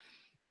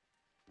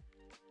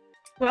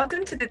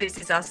Welcome to the This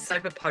Is Us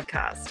Sober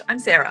podcast. I'm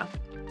Sarah.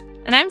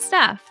 And I'm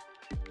Steph.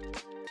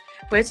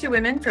 We're two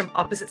women from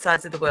opposite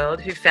sides of the world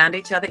who found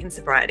each other in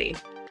sobriety.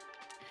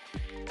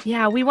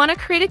 Yeah, we want to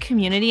create a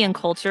community and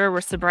culture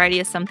where sobriety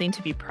is something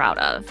to be proud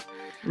of.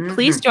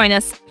 Please join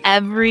us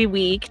every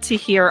week to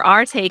hear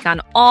our take on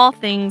all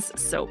things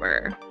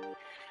sober.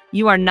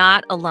 You are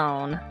not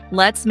alone.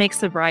 Let's make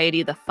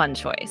sobriety the fun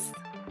choice.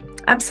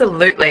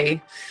 Absolutely.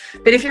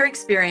 But if you're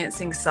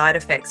experiencing side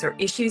effects or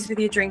issues with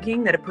your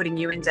drinking that are putting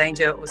you in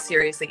danger or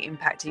seriously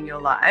impacting your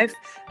life,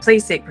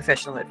 please seek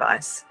professional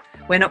advice.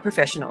 We're not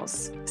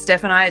professionals.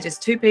 Steph and I are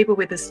just two people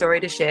with a story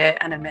to share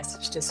and a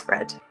message to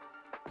spread.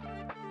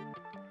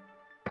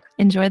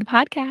 Enjoy the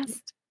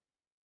podcast.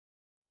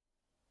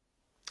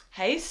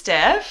 Hey,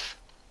 Steph.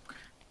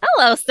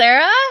 Hello,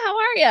 Sarah. How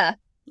are you?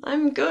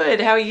 I'm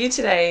good. How are you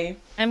today?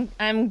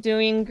 I'm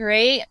doing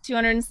great.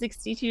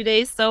 262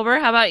 days sober.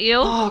 How about you?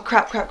 Oh,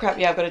 crap.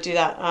 Yeah, I've got to do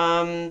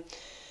that.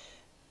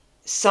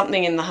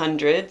 Something in the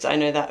hundreds. I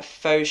know that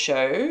faux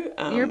show.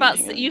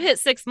 You hit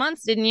 6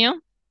 months, didn't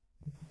you?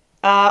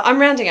 I'm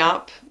rounding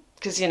up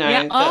because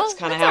that's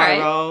kind of how I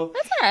roll.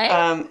 That's all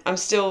right. I'm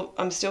still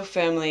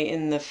firmly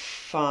in the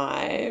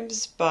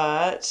fives,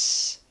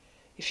 but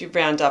if you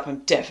round up, I'm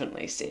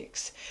definitely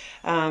 6.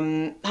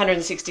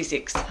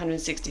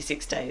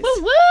 166 days.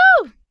 Woo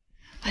woo!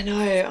 I know,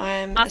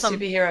 I'm awesome. A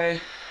superhero.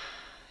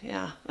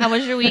 Yeah. How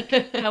was your week?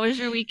 How was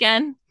your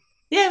weekend?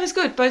 Yeah, it was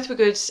good. Both were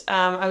good.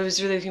 I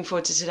was really looking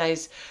forward to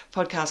today's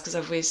podcast because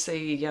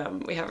obviously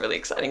we have really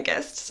exciting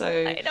guests. So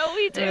I know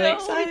we do. Really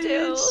excited. We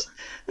do.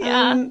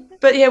 Yeah.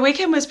 But yeah,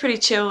 weekend was pretty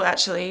chill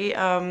actually.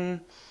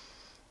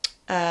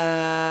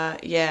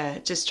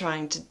 Just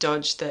trying to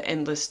dodge the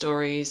endless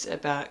stories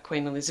about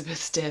Queen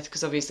Elizabeth's death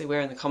because obviously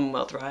we're in the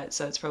Commonwealth, right?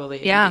 So it's probably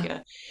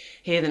bigger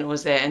here than it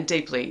was there, and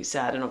deeply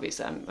sad. And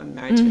obviously I'm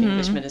married to an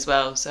Englishman as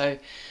well, so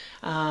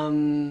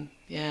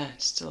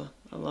just a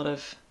lot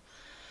of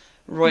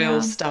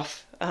royal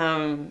stuff.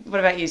 What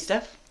about you,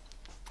 Steph?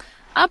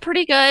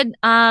 Pretty good.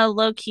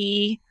 Low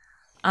key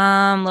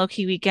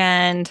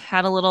weekend.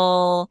 Had a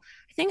little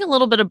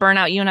bit of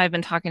burnout. You and I have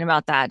been talking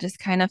about that. Just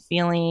kind of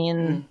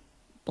feeling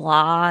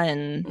blah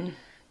and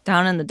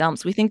down in the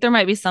dumps. We think there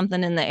might be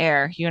something in the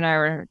air. You and I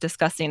were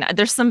discussing.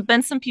 There's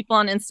been some people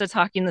on Insta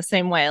talking the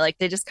same way. Like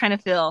they just kind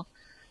of feel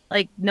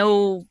like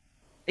no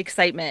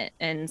excitement,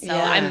 and so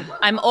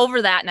I'm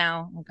over that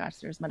now. Oh gosh,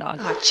 there's my dog.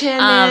 Oh, Chan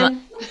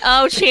Man.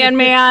 Chan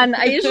Man.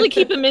 I usually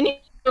keep him in here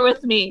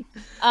with me.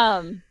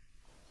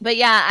 But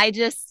yeah,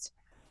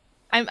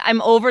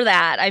 I'm over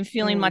that. I'm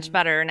feeling much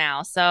better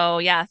now. So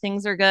yeah,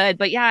 things are good.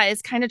 But yeah,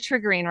 it's kind of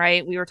triggering,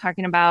 right? We were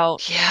talking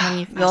about when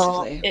you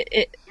feel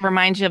it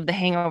reminds you of the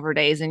hangover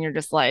days and you're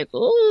just like,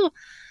 ooh.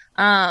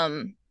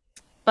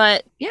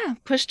 But yeah,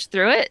 pushed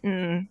through it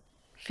and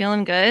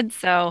feeling good.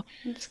 So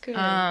that's good.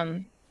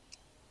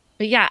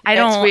 But yeah, I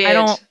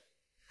don't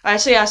I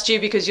actually asked you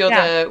because you're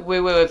the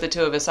woo-woo of the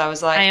two of us. I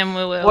was like, I am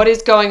woo-woo. What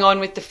is going on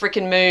with the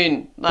freaking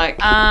moon? Like,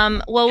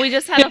 well, we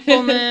just had a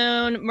full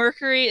moon.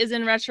 Mercury is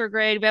in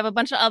retrograde. We have a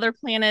bunch of other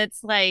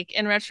planets like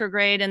in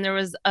retrograde, and there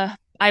was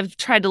I've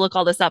tried to look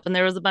all this up, and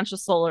there was a bunch of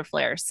solar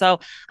flares.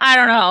 So I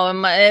don't know.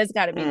 It's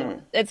got to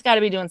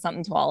be doing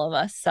something to all of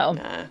us. So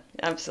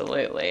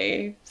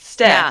absolutely,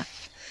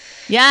 Steph.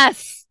 Yeah.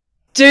 Yes.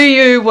 Do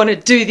you want to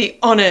do the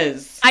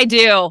honors? I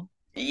do.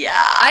 Yeah.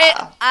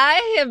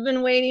 I have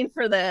been waiting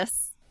for this.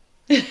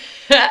 And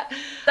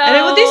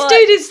this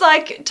dude is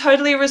like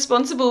totally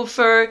responsible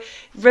for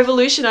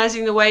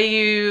revolutionizing the way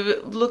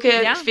you look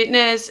at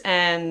fitness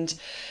and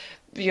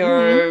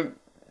your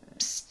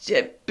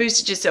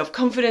boosted your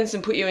self-confidence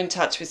and put you in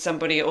touch with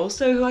somebody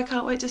also who I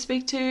can't wait to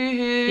speak to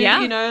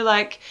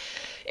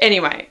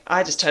anyway,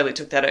 I just totally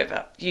took that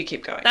over. You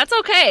keep going. That's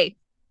okay.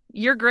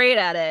 You're great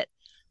at it.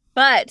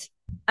 But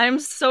I'm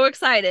so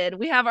excited.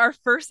 We have our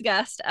first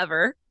guest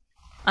ever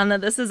on the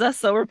This Is Us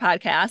Sober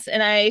podcast,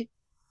 and I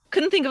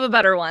couldn't think of a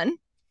better one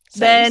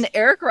than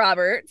Eric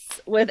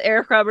Roberts with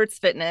Eric Roberts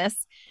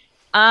Fitness.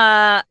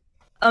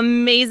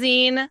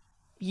 Amazing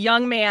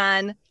young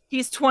man.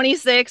 He's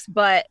 26,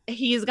 but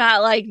he's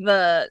got like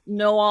the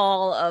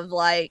know-all of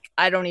like,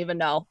 I don't even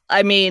know.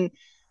 I mean,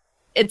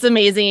 it's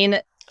amazing.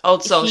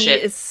 Old soul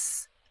shit.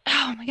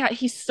 Oh my God,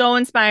 he's so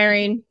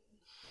inspiring.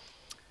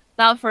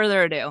 Without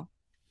further ado,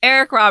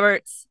 Eric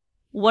Roberts,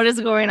 what is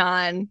going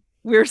on?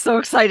 We're so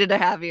excited to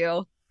have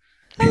you.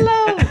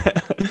 Hello.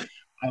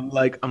 I'm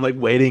like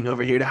waiting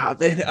over here to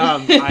hop in.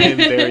 I am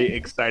very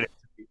excited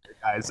to be here,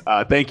 guys.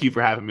 Thank you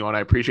for having me on.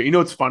 I appreciate it. You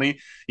know, it's funny.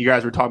 You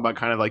guys were talking about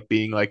kind of like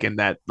being like in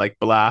that like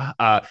blah.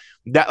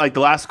 That like the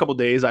last couple of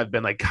days I've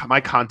been like,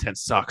 my content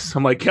sucks.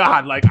 I'm like,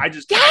 God, like I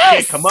just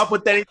can't come up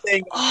with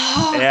anything.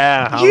 Oh,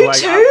 yeah. You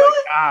too?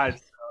 God.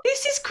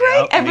 This is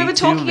great. And we were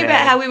talking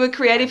about how we were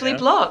creatively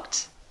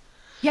blocked.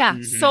 Yeah,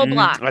 so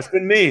blocked. That's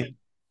been me.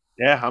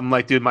 Yeah, I'm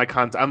like, dude, my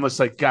content. I'm just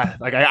like, God,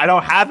 like I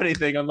don't have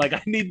anything. I'm like,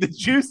 I need the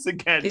juice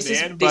again, this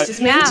man. This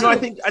is me too. I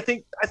think.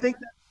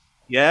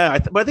 Yeah,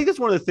 but I think that's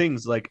one of the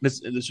things. Like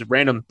this is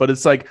random, but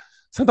it's like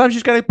sometimes you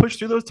just gotta push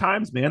through those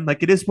times, man.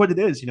 Like it is what it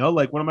is, you know.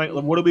 Like what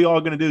are we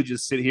all gonna do?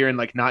 Just sit here and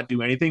like not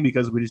do anything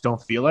because we just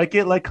don't feel like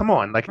it? Like, come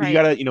on, like you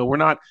gotta, you know,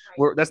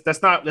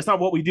 that's not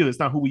what we do. It's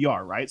not who we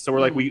are, right? So we're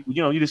like, you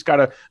know, you just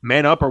gotta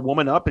man up or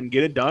woman up and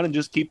get it done and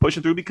just keep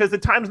pushing through because the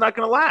time's not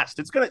gonna last.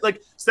 It's gonna,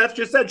 like Steph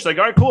just said, she's like,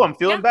 all right, cool, I'm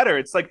feeling better.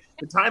 It's like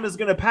the time is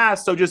gonna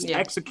pass, so just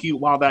execute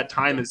while that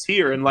time is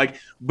here. And like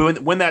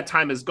when that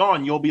time is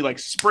gone, you'll be like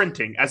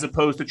sprinting as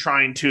opposed to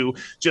trying to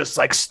just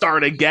like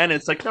start again.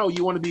 It's like, no,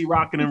 you want to be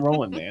rocking and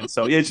rolling, man.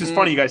 So yeah, it's just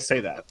funny you guys say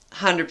that.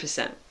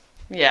 100%.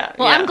 Yeah.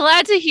 Well, I'm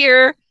glad to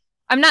hear.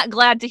 I'm not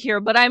glad to hear,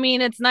 but I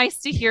mean, it's nice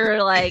to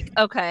hear, like,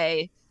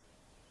 okay,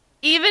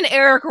 even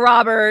Eric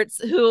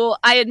Roberts, who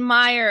I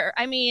admire.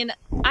 I mean,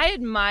 I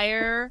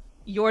admire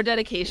your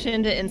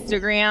dedication to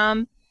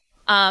Instagram.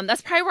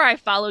 That's probably where I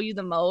follow you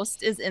the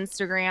most is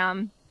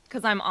Instagram,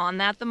 because I'm on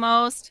that the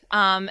most.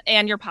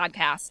 And your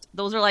podcast.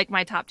 Those are like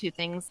my top two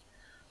things.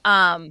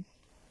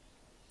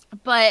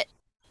 But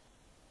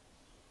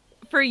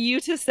for you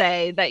to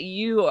say that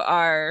you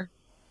are,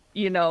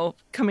 you know,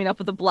 coming up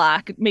with a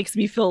block makes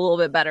me feel a little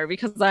bit better,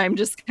 because I'm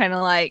just kind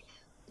of like,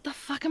 what the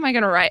fuck am I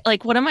going to write?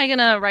 Like, what am I going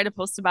to write a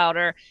post about?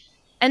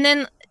 And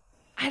then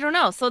I don't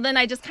know. So then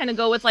I just kind of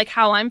go with like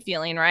how I'm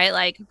feeling, right?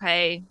 Like,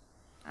 okay,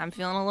 I'm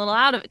feeling a little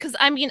out of it. Cause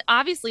I mean,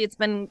 obviously it's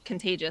been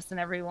contagious and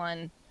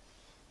everyone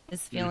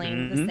is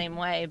feeling the same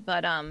way,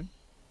 but,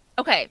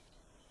 okay.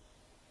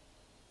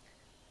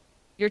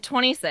 You're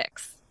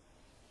 26.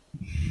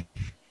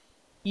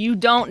 You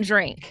don't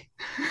drink.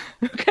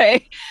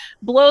 Okay.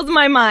 Blows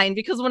my mind,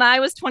 because when I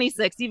was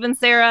 26, even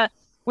Sarah,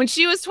 when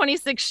she was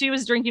 26, she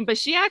was drinking, but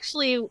she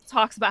actually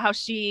talks about how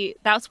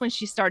that's when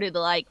she started to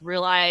like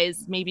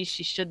realize maybe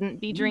she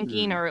shouldn't be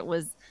drinking, or it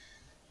was,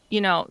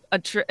 you know,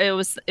 it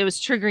was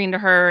triggering to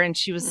her, and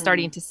she was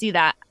starting to see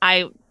that.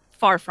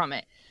 Far from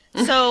it.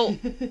 So,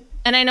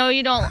 and I know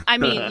you don't, I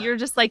mean, you're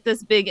just like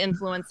this big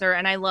influencer,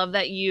 and I love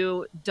that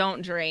you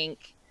don't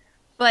drink,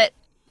 but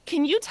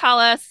can you tell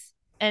us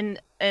and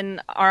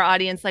our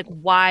audience, like,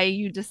 why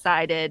you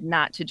decided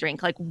not to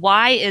drink? Like,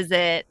 why is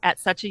it at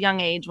such a young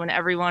age, when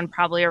everyone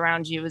probably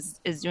around you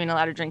is doing a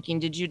lot of drinking,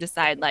 did you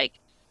decide like,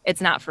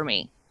 it's not for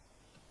me?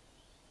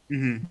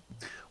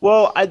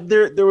 Well,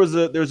 there was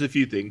a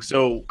few things.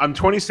 So I'm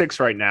 26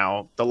 right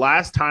now. The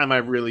last time I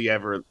really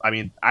ever, I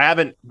mean, I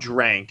haven't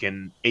drank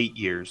in 8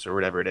 years or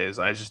whatever it is.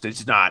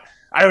 It's not,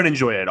 I don't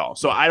enjoy it at all.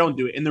 So I don't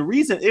do it. And the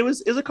reason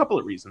is a couple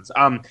of reasons.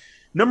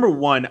 Number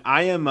one,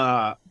 I am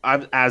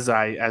as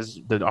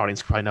the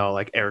audience probably know,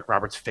 like Eric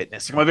Roberts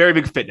Fitness. I'm a very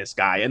big fitness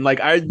guy, and like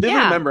I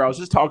remember I was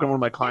just talking to one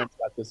of my clients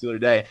about this the other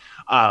day,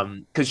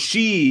 because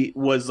she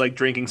was like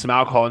drinking some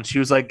alcohol, and she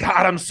was like,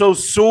 "God, I'm so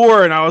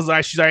sore," and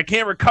she's like, "I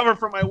can't recover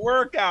from my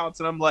workouts,"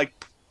 and I'm like,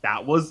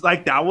 that was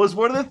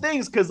one of the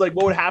things, because like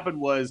what would happen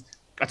was,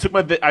 I took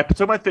my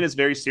fitness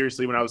very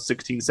seriously when I was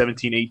 16,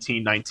 17,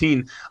 18,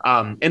 19.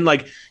 And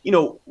like, you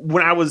know,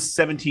 when I was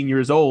 17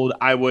 years old,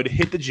 I would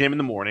hit the gym in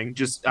the morning,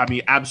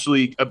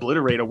 absolutely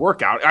obliterate a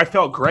workout. I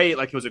felt great.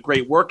 Like it was a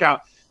great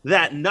workout.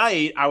 That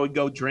night I would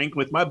go drink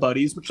with my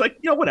buddies, which like,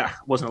 you know, whatever,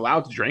 wasn't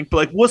allowed to drink, but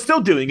like was still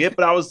doing it.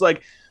 But I was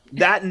like,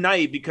 that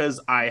night,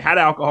 because I had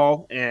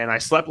alcohol and I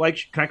slept like,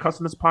 can I cuss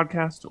on this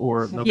podcast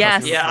or no?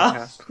 Yes.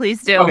 Yeah.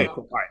 Please do. Okay,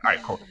 cool. All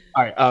right, cool.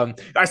 All right.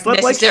 I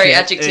slept necessary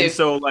like adjective. And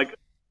so like,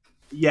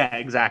 yeah,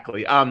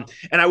 exactly. And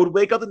I would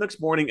wake up the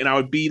next morning and I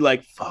would be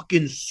like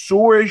fucking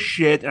sore as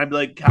shit. And I'd be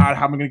like, God,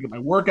 how am I going to get my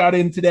workout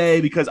in today?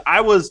 Because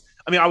I was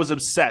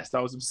obsessed.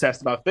 I was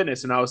obsessed about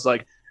fitness. And I was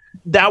like,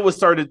 that was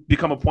started to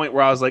become a point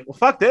where I was like, well,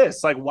 fuck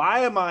this. Like,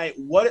 what am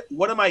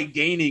I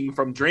gaining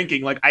from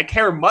drinking? Like, I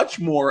care much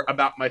more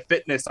about my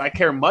fitness. I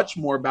care much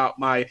more about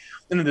and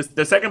then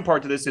the second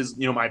part to this is,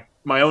 you know,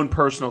 my own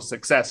personal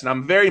success. And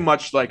I'm very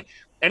much like,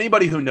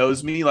 anybody who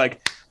knows me, like,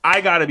 I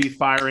gotta be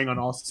firing on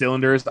all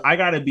cylinders. I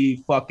gotta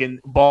be fucking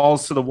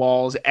balls to the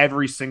walls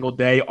every single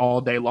day, all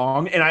day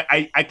long. And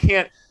I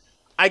can't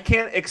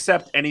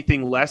accept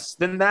anything less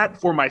than that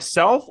for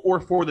myself or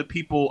for the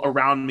people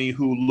around me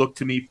who look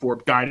to me for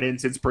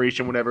guidance,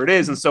 inspiration, whatever it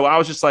is. And so I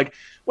was just like,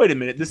 wait a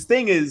minute, this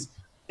thing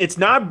it's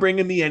not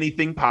bringing me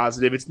anything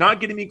positive. It's not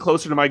getting me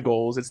closer to my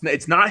goals.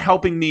 It's not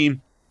helping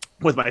me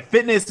with my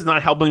fitness, it's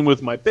not helping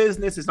with my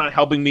business, it's not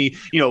helping me,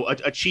 you know,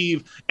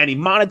 achieve any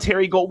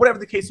monetary goal, whatever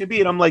the case may be.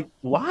 And I'm like,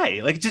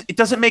 why? Like, it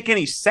doesn't make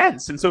any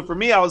sense. And so for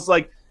me, I was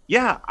like,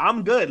 yeah,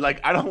 I'm good.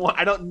 Like, I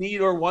don't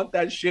need or want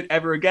that shit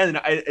ever again.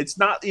 And it's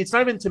not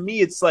even to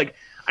me. It's like,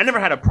 I never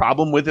had a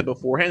problem with it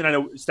beforehand. And I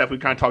know, Steph, we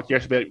kind of talked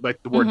yesterday about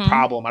like the word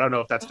problem. I don't know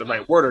if that's the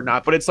right word or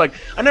not, but it's like,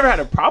 I never had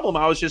a problem.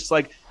 I was just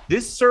like,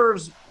 this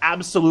serves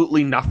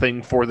absolutely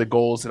nothing for the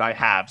goals that I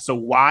have. So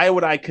why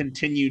would I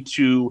continue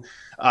to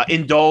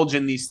indulge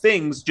in these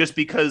things just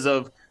because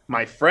of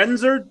my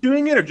friends are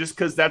doing it or just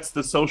because that's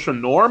the social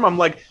norm? I'm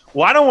like,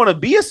 well, I don't want to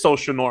be a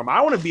social norm.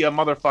 I want to be a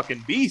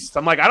motherfucking beast.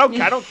 I'm like, I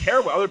don't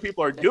care what other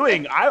people are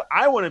doing.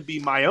 I want to be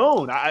my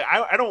own.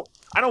 I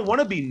don't want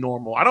to be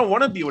normal. I don't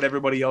want to be what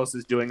everybody else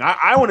is doing.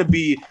 I want to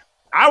be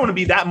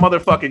that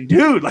motherfucking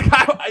dude. Like,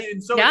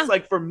 and so it's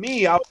like, for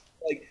me, I was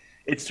like,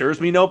 it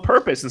serves me no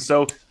purpose. And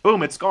so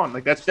boom, it's gone.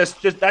 Like that's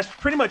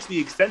pretty much the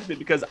extent of it,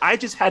 because I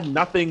just had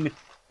nothing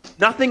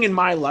in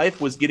my life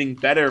was getting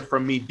better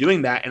from me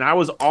doing that. And I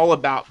was all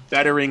about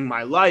bettering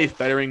my life,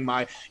 bettering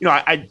my,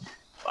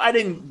 I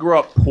didn't grow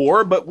up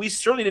poor, but we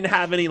certainly didn't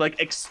have any like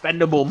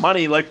expendable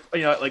money. Like,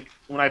 like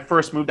when I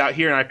first moved out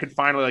here and I could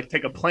finally like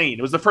take a plane,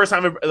 it was the first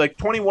time ever, like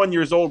 21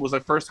 years old was the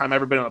first time I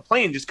ever been on a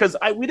plane, just because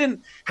we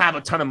didn't have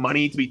a ton of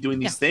money to be doing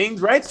these things.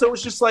 Right. So it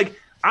was just like,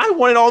 I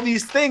wanted all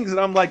these things, and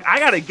I'm like, I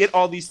got to get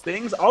all these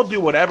things. I'll do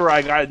whatever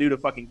I got to do to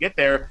fucking get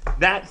there.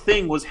 That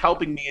thing was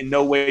helping me in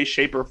no way,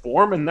 shape, or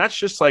form. And that's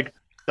just like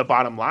the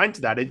bottom line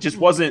to that. It just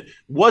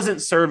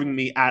wasn't serving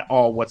me at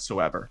all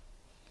whatsoever.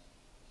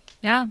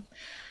 Yeah.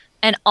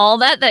 And all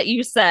that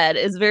you said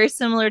is very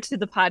similar to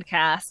the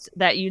podcast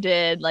that you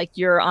did, like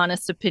your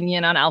honest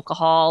opinion on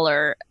alcohol,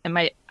 or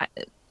it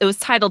was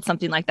titled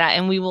something like that.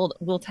 And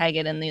we'll tag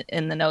it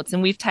in the notes,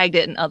 and we've tagged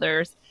it in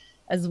others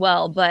as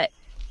well. But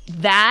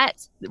that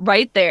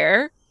right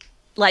there,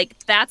 like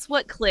that's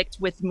what clicked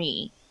with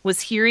me, was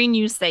hearing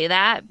you say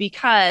that,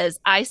 because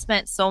I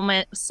spent so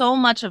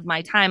much of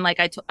my time, like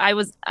I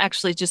was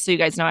actually, just so you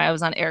guys know, I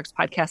was on Eric's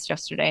podcast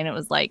yesterday, and it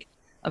was like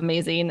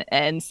amazing.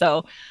 And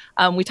so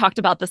we talked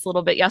about this a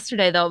little bit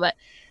yesterday though, but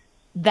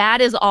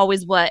that is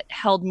always what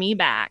held me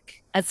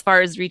back as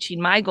far as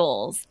reaching my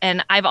goals.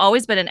 And I've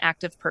always been an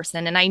active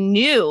person, and I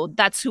knew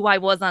that's who I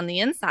was on the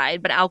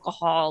inside, but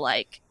alcohol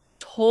like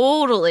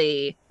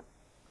totally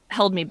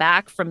held me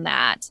back from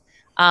that.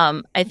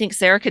 I think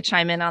Sarah could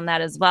chime in on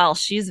that as well.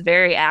 She's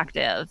very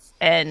active,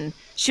 and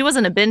she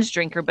wasn't a binge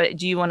drinker, but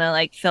do you want to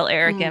like fill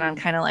Eric in on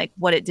kind of like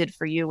what it did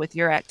for you with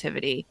your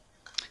activity?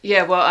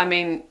 Yeah, well, I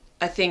mean,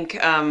 I think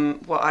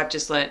what I've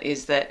just learned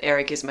is that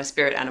Eric is my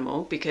spirit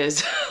animal,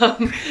 because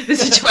the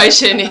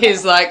situation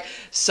is like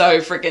so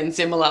freaking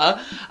similar.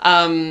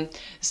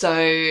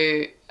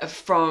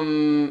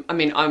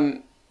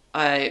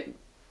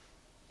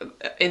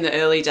 In the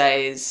early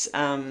days,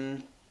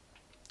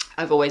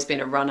 I've always been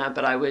a runner,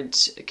 but I would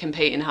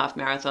compete in half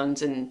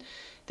marathons, and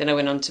then I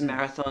went on to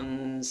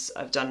marathons.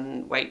 I've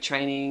done weight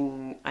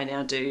training. I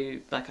now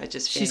do, like, I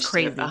just finished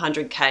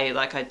 100K.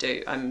 Like I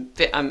do.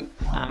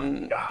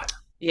 God.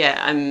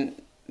 Yeah, I'm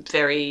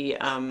very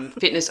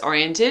fitness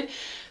oriented,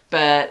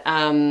 but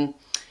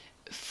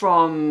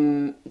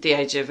from the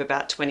age of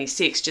about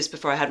 26, just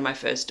before I had my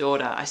first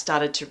daughter, I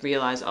started to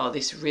realize,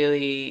 this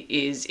really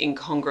is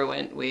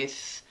incongruent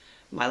with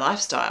my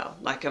lifestyle.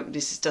 Like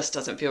this just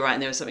doesn't feel right.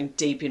 And there was something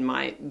deep in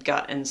my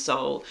gut and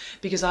soul,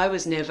 because I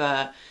was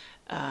never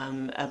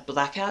a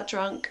blackout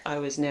drunk. I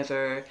was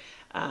never,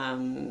 I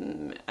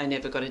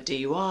never got a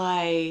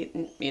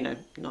DUI,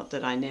 not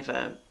that I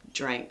never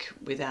drank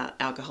without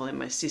alcohol in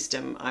my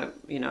system.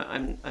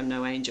 I'm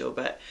no angel,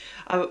 but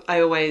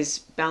I always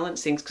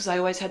balance things, because I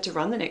always had to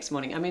run the next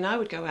morning. I mean, I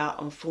would go out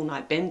on full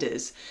night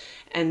benders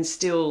and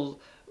still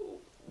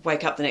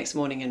wake up the next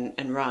morning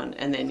and run,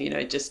 and then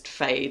just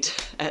fade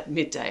at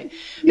midday.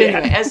 But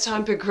anyway, as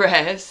time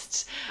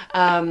progressed,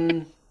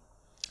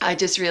 I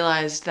just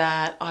realized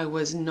that I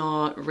was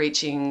not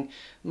reaching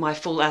my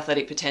full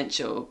athletic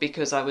potential,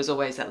 because I was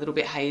always that little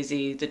bit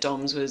hazy. The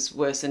DOMS was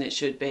worse than it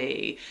should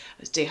be. I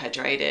was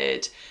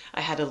dehydrated.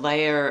 I had a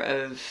layer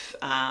of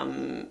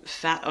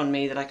fat on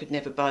me that I could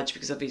never budge,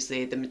 because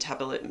obviously the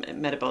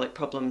metabolic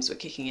problems were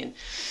kicking in.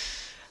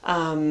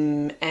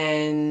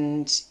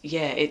 And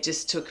yeah, it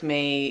just took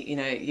me,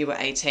 you were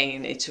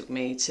 18, it took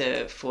me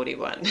to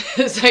 41.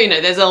 So,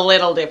 there's a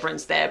little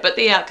difference there, but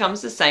the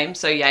outcome's the same.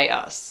 So yay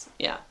us.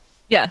 Yeah.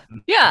 Yeah.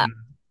 Yeah.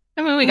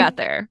 I mean, we got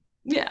there.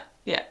 Yeah.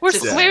 Yeah.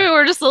 Maybe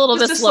we're just a little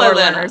bit slower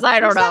learners. I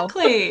don't know.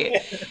 Exactly.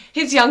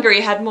 He's younger. He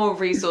had more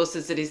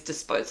resources at his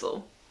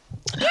disposal.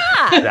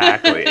 Yeah.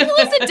 Exactly. We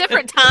lived at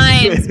different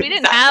times. We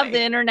didn't have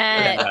the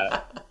internet.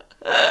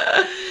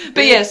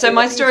 But yeah, so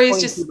my story is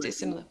just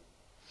similar.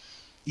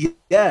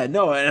 Yeah,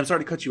 no, and I'm sorry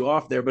to cut you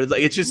off there, but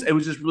it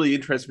was just really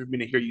interesting for me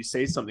to hear you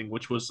say something,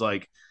 which was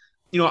like,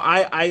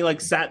 I like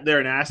sat there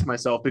and asked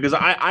myself, because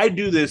I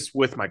do this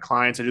with my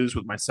clients, I do this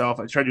with myself,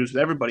 I try to do this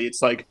with everybody.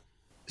 It's like,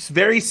 it's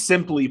very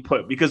simply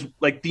put, because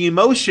like the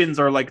emotions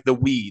are like the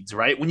weeds,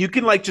 right? When you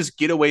can like just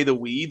get away the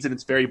weeds and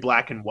it's very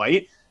black and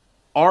white,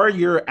 are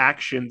your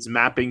actions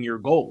mapping your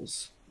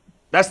goals?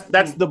 That's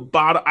the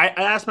bottom. I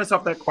ask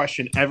myself that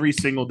question every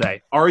single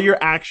day. Are your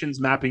actions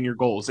mapping your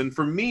goals? And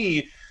for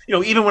me,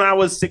 even when I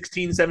was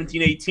 16,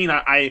 17, 18,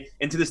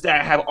 and to this day,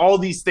 I have all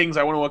these things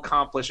I want to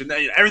accomplish and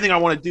everything I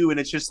want to do. And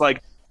it's just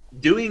like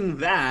doing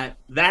that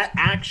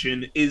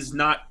action is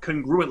not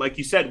congruent, like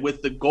you said,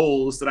 with the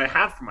goals that I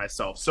have for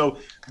myself. So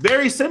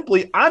very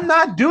simply, I'm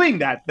not doing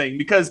that thing,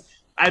 because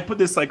I put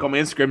this like on my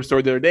Instagram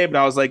story the other day, but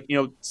I was like,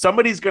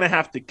 somebody's going to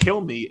have to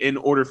kill me in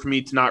order for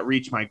me to not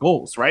reach my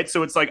goals. Right.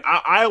 So it's like,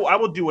 I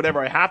will do whatever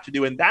I have to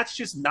do. And that's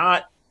just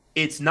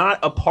it's not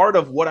a part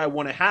of what I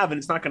want to have. And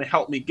it's not going to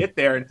help me get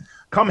there. And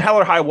come hell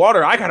or high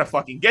water, I got to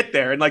fucking get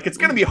there. And like, it's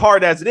going to be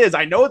hard as it is.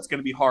 I know it's going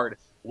to be hard.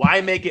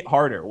 Why make it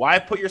harder? Why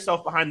put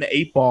yourself behind the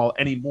 8 ball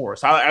anymore?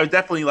 So I was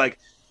definitely like,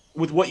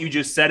 with what you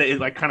just said, it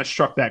like kind of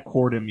struck that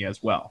chord in me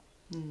as well.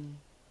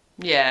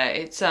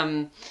 Yeah.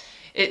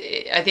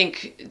 I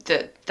think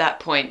that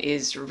point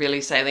is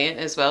really salient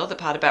as well. The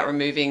part about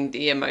removing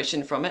the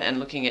emotion from it and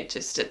looking at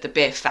just at the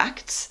bare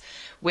facts.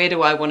 Where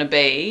do I want to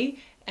be?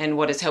 And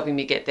what is helping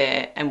me get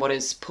there, and what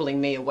is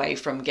pulling me away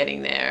from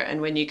getting there. And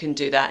when you can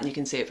do that and you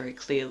can see it very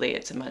clearly,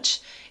 it's a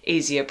much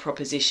easier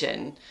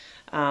proposition.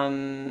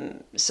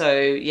 So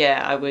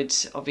yeah, I would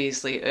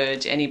obviously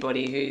urge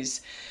anybody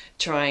who's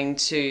trying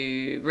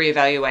to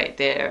reevaluate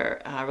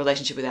their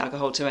relationship with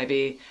alcohol to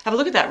maybe have a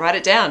look at that, write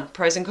it down,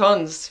 pros and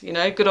cons,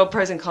 good old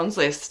pros and cons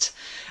list.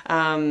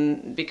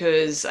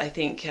 Because I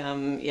think,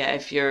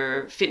 if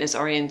you're fitness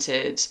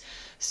oriented,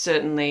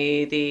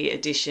 certainly the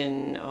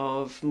addition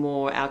of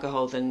more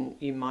alcohol than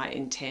you might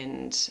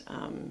intend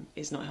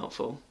is not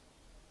helpful.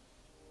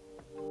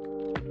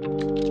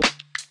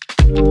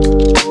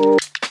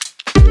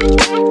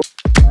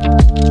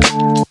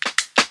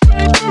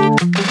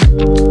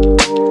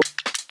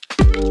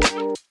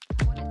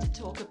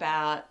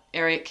 About,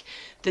 Eric,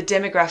 the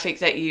demographic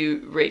that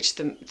you reach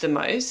the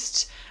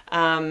most,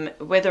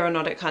 whether or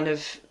not it kind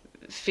of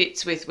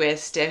fits with where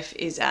Steph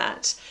is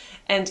at,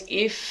 and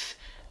if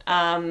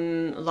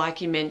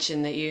like you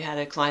mentioned that you had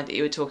a client that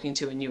you were talking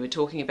to and you were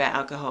talking about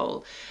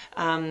alcohol,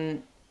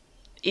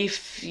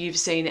 if you've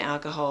seen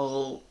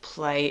alcohol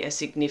play a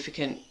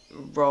significant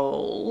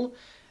role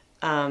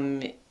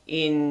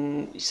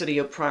in sort of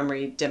your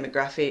primary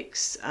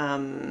demographics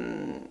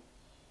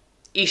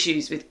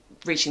issues with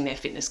reaching their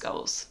fitness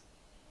goals.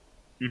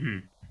 Mm-hmm.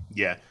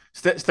 Yeah,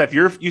 Steph,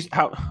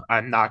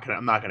 I'm not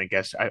gonna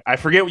guess. I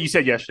forget what you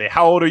said yesterday.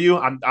 How old are you?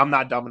 I'm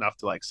not dumb enough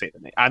to say the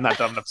name. I'm not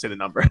dumb enough to say the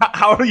number.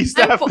 How old are you,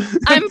 Steph?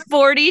 I'm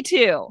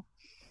 42.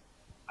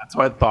 That's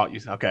what I thought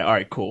you said. Okay. All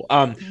right, cool.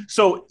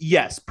 So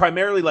yes,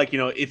 primarily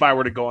if I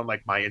were to go on my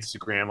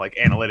Instagram,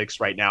 analytics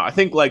right now, I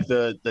think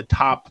the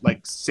top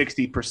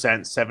 60%,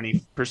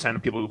 70%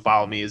 of people who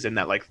follow me is in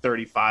that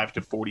 35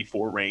 to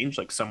 44 range,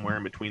 somewhere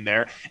in between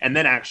there. And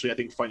then actually, I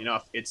think funny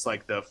enough, it's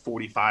the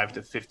 45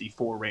 to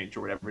 54 range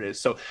or whatever it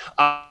is. So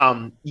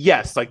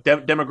yes,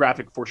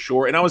 demographic for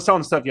sure. And I was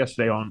telling stuff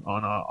yesterday on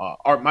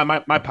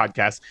my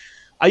podcast.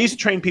 I used to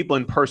train people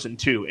in person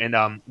too.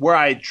 And where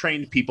I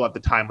trained people at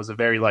the time was a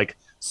very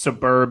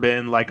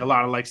suburban, a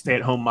lot of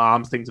stay-at-home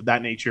moms, things of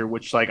that nature,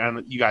 which I don't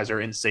know, you guys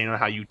are insane on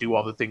how you do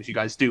all the things you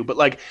guys do,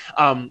 but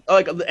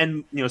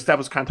and Steph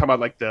was kind of talking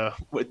about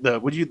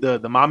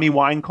the mommy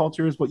wine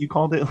culture is what you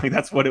called it,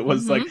 that's what it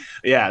was. Mm-hmm.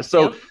 Yeah,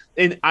 so yep.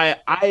 And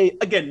I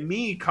again,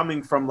 me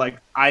coming from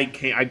I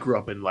grew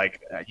up in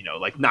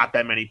not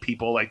that many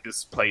people,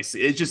 this place,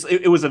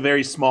 it was a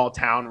very small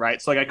town,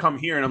 right? So I come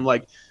here and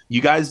I'm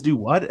you guys do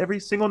what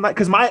every single night?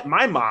 Because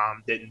my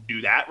mom didn't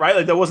do that,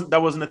 right? That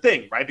wasn't a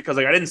thing, right? Because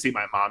I didn't see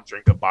my mom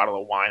drink a bottle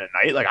of wine a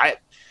night.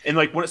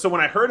 When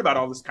I heard about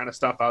all this kind of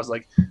stuff, I was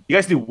like, you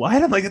guys do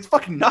what? I'm it's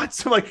fucking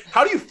nuts. I'm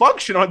how do you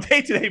function on a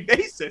day-to-day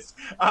basis?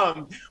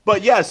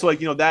 But yeah, so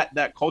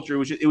that culture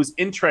it was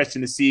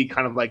interesting to see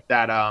kind of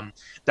that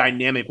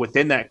dynamic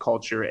within that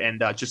culture,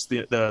 and just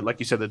the like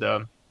you said,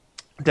 the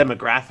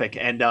demographic.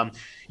 And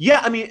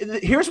I mean,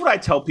 here's what I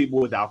tell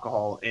people with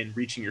alcohol and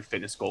reaching your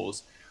fitness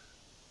goals.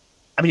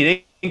 I mean,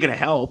 it ain't gonna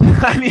help.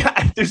 I mean,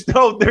 there's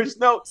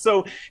no.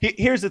 So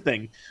here's the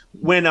thing: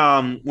 when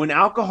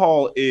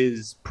alcohol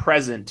is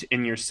present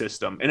in your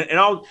system, and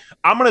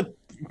I'm gonna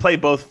play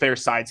both fair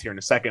sides here in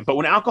a second. But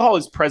when alcohol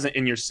is present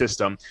in your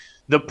system,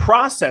 the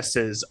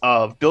processes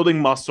of building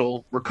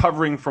muscle,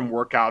 recovering from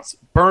workouts,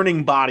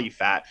 burning body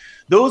fat,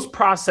 those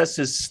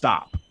processes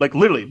stop,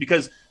 literally,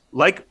 because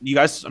you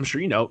guys, I'm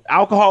sure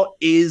alcohol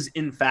is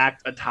in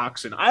fact a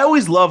toxin. I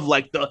always love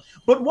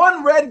but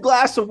one red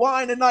glass of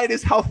wine a night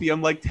is healthy.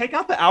 I'm take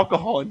out the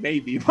alcohol and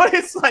maybe, but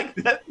it's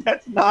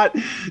that's not,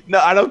 no,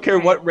 I don't care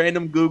what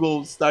random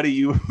Google study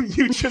you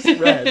just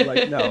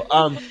read, no.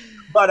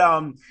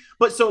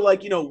 But so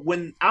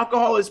when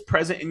alcohol is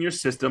present in your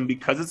system,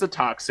 because it's a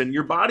toxin,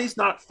 your body's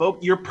not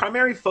your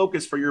primary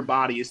focus for your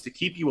body is to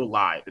keep you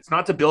alive. It's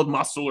not to build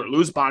muscle or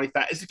lose body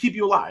fat, it's to keep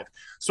you alive.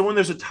 So when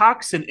there's a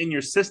toxin in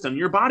your system,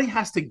 your body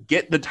has to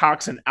get the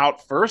toxin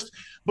out first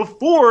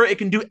before it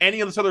can do any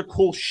of this other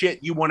cool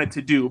shit you want it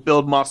to do,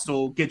 build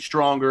muscle, get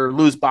stronger,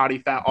 lose body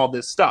fat, all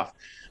this stuff.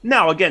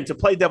 Now, again, to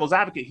play devil's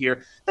advocate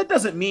here, that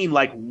doesn't mean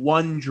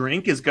one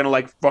drink is going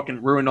to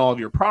fucking ruin all of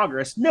your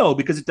progress. No,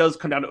 because it does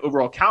come down to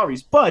overall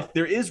calories. But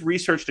there is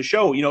research to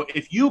show,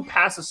 if you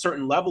pass a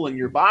certain level in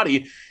your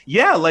body,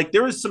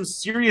 there is some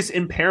serious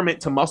impairment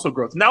to muscle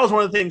growth. And that was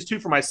one of the things too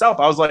for myself.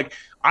 I was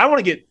I want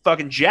to get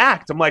fucking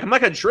jacked. I'm not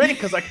going to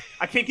drink because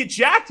I can't get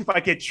jacked if I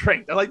get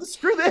drank. I'm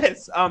screw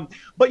this. But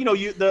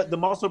the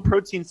muscle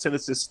protein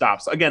synthesis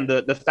stops. Again,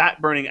 the fat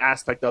burning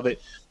aspect of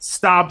it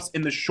stops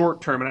in the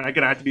short term. And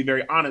again, I have to be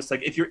very honest.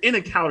 If you're in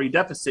a calorie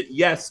deficit,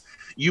 yes,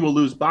 you will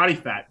lose body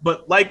fat.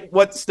 But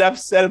what Steph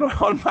said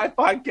on my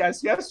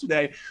podcast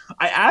yesterday,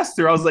 I asked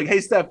her, I was hey,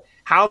 Steph,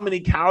 how many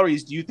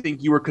calories do you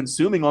think you were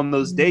consuming on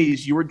those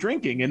days you were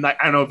drinking? And I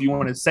don't know if you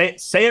want to say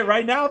it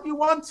right now if you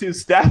want to,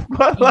 Steph.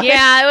 But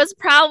yeah, it was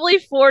probably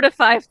 4,000 to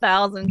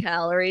 5,000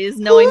 calories,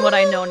 knowing what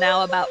I know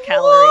now about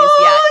calories.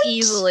 Yeah,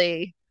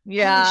 easily.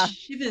 Yeah.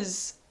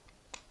 Shivers.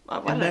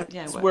 And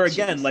that's where,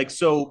 again, like,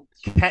 so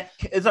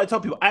as I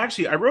tell people,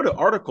 I wrote an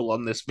article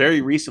on this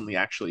very recently,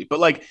 actually, but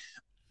like,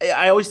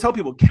 I always tell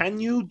people, can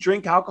you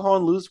drink alcohol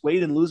and lose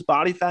weight and lose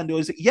body fat? And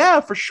always, yeah,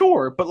 for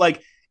sure. But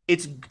like,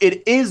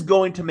 it is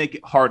going to make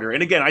it harder.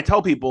 And again, I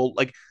tell people,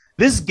 like,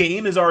 this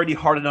game is already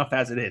hard enough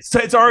as it is. So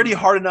it's already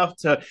hard enough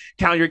to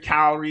count your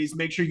calories,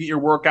 make sure you get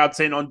your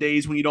workouts in on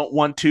days when you don't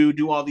want to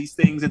do all these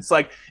things. It's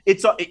like,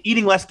 it's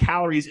eating less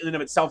calories in and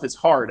of itself is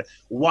hard.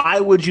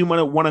 Why would you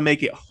want to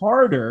make it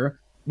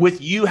harder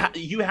with you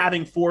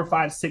having 400,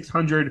 500,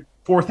 600,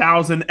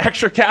 4,000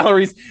 extra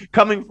calories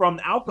coming from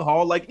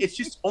alcohol? Like, it's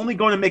just only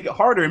going to make it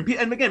harder.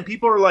 And again,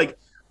 people are like,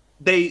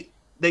 they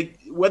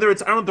whether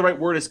it's, I don't know if the right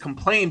word is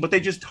complain, but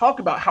they just talk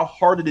about how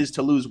hard it is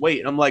to lose weight.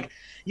 And I'm like,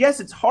 yes,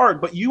 it's hard,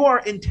 but you are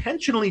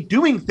intentionally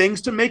doing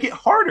things to make it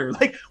harder.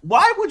 Like,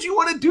 why would you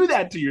want to do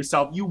that to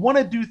yourself? You want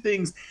to do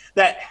things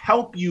that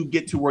help you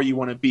get to where you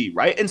want to be,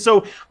 right? And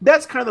so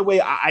that's kind of the way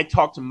I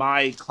talk to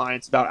my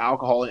clients about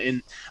alcohol.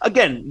 And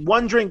again,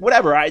 one drink,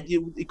 whatever,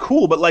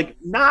 cool, but like,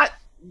 not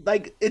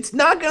like, it's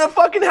not gonna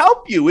fucking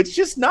help you. It's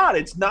just not.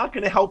 It's not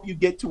gonna help you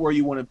get to where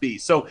you want to be.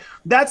 So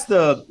that's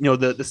the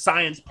the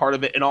science part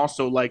of it, and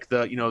also like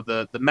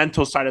the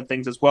mental side of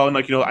things as well. And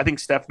like, I think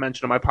Steph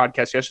mentioned on my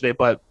podcast yesterday,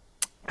 but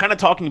kind of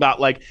talking about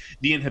like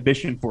the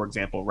inhibition, for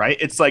example, right?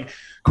 It's like,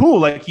 cool,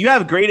 like you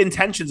have great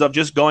intentions of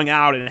just going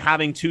out and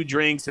having 2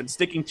 drinks and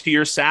sticking to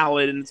your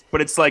salad,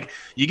 but it's like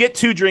you get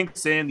 2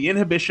 drinks in, the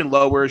inhibition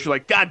lowers, you're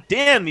like, God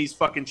damn, these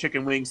fucking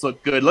chicken wings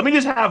look good. Let me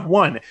just have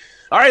 1.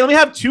 All right, let me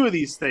have 2 of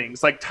these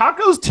things. Like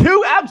tacos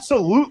too?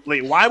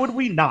 Absolutely. Why would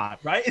we not,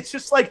 right? It's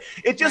just like,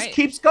 it just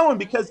keeps going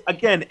because,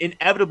 again,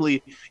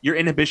 inevitably your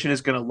inhibition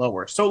is going to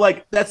lower. So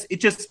like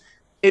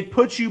it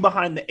puts you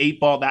behind the 8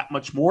 ball that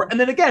much more. And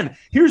then again,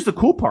 here's the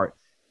cool part.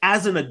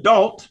 As an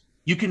adult,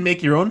 you can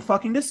make your own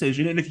fucking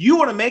decision. And if you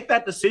want to make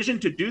that decision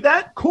to do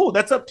that, cool,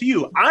 that's up to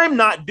you. I'm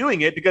not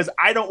doing it because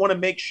I don't want to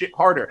make shit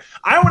harder.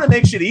 I want to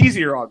make shit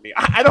easier on me.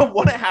 I don't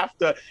want to have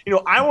to,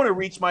 I want to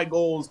reach my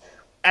goals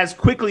as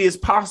quickly as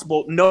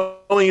possible,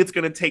 knowing it's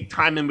going to take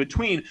time in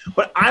between.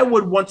 But I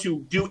would want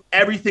to do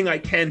everything I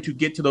can to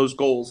get to those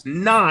goals,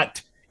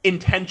 not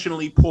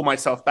intentionally pull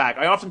myself back.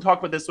 I often talk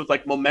about this with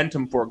like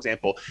momentum, for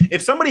example.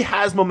 If somebody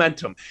has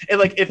momentum, and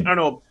like, if I don't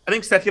know, I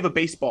think Steph, you have a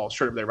baseball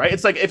shirt up there, right?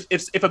 It's like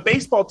if a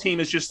baseball team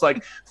is just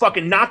like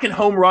fucking knocking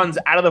home runs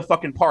out of the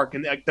fucking park,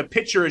 and like the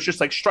pitcher is just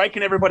like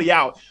striking everybody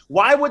out,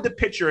 why would the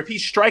pitcher, if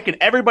he's striking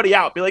everybody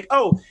out, be like,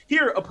 oh,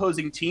 here,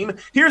 opposing team,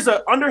 here's an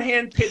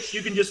underhand pitch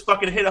you can just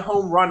fucking hit a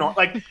home run on?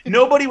 Like,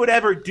 nobody would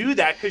ever do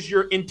that because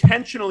you're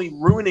intentionally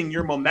ruining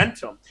your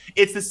momentum.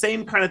 It's the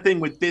same kind of thing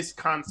with this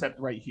concept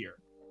right here.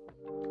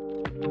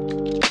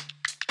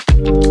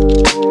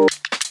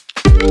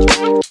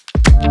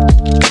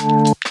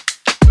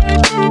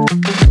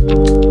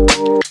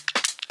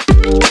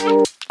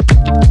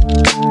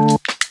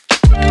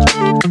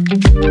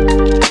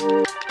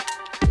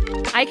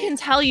 I can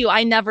tell you,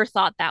 I never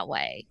thought that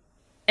way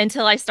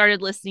until I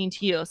started listening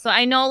to you. So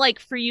I know, like,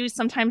 for you,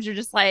 sometimes you're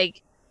just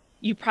like,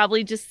 you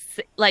probably just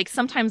like,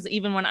 sometimes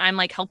even when I'm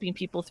like helping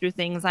people through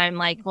things, I'm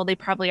like, well, they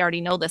probably already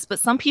know this, but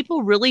some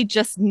people really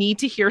just need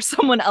to hear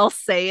someone else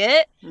say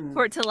it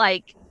for it to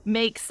like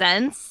make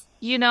sense.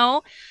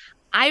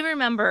 I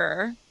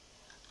remember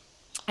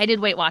I did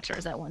Weight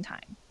Watchers at one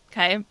time.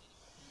 Okay.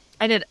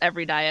 I did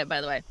every diet,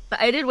 by the way, but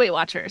I did Weight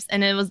Watchers,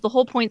 and it was the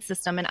whole point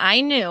system. And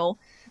I knew,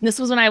 and this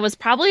was when I was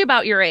probably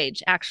about your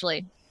age,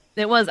 actually.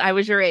 I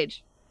was your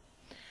age.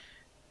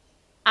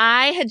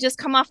 I had just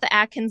come off the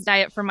Atkins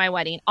diet for my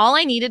wedding. All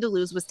I needed to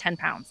lose was 10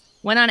 pounds.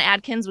 Went on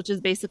Atkins, which is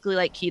basically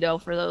like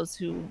keto for those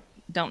who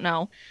don't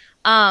know.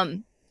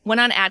 Went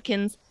on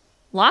Atkins,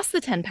 lost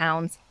the 10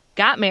 pounds,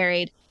 got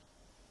married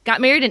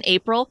in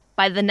April.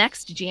 By the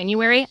next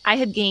January, I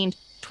had gained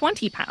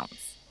 20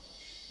 pounds.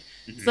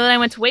 So then I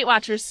went to Weight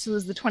Watchers to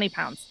lose the 20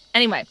 pounds.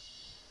 Anyway,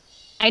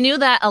 I knew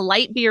that a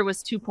light beer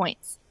was 2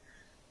 points.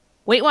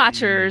 Weight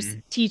Watchers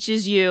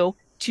teaches you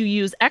to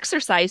use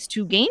exercise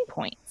to gain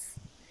points.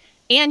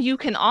 And you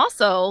can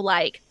also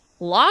like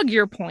log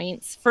your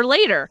points for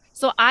later.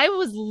 So I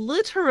was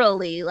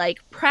literally like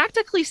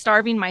practically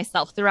starving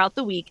myself throughout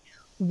the week,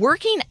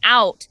 working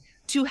out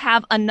to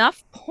have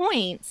enough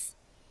points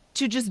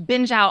to just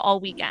binge out all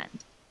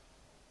weekend.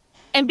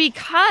 And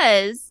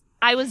because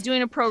I was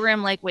doing a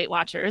program like Weight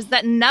Watchers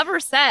that never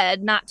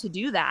said not to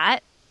do that,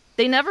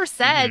 they never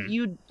said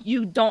you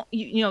don't,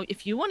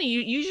 if you want to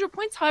use your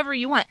points however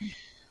you want.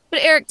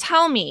 But Eric,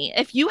 tell me,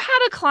 if you had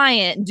a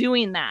client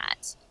doing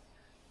that,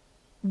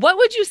 what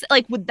would you say?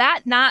 Like, would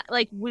that not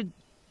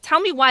tell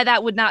me why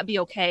that would not be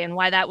okay and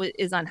why that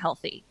is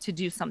unhealthy to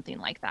do something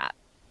like that?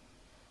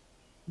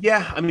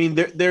 Yeah, I mean,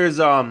 there's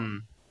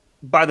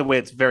by the way,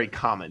 it's very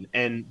common,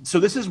 and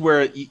so this is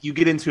where you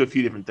get into a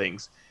few different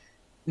things.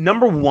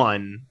 Number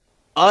one,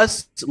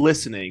 us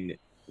listening,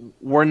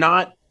 we're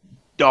not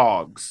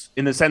dogs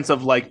in the sense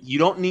of like, you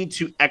don't need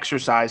to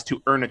exercise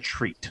to earn a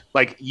treat.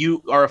 Like,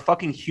 you are a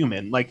fucking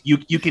human. Like,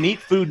 you can eat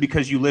food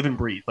because you live and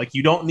breathe. Like,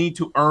 you don't need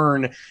to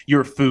earn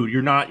your food.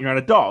 You're not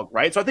a dog,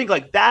 right? So I think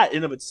like that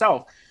in of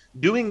itself,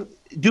 doing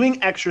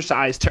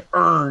exercise to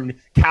earn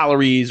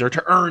calories or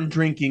to earn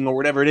drinking or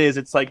whatever it is.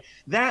 It's like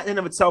that in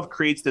of itself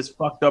creates this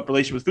fucked up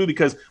relationship with food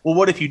because, well,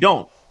 what if you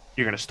don't?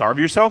 You're going to starve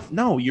yourself?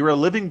 No, you're a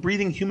living,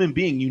 breathing human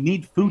being. You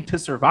need food to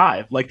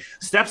survive. Like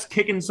Steph's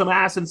kicking some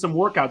ass in some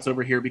workouts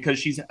over here because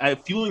she's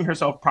fueling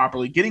herself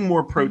properly, getting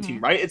more protein,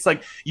 right? It's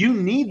like you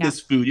need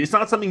this food. It's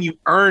not something you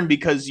earn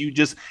because you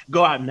just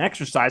go out and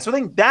exercise. So I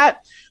think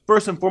that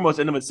first and foremost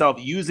in of itself,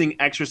 using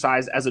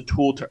exercise as a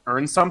tool to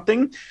earn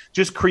something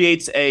just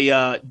creates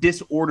a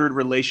disordered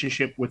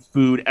relationship with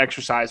food,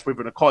 exercise,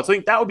 whatever you want to call it. So I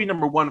think that would be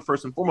number one,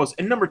 first and foremost.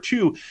 And number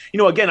two,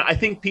 again, I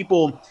think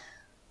people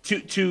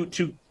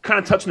to kind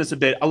of touch on this a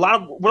bit, a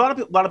lot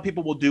of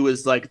people will do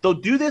is like they'll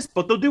do this,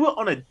 but they'll do it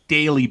on a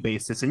daily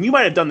basis. And you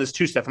might have done this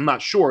too, Steph. I'm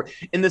not sure.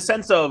 In the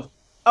sense of,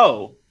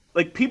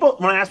 like people,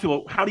 when I ask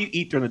people, how do you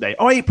eat during the day?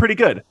 Oh, I eat pretty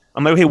good.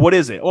 I'm like, okay, what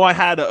is it? Oh, I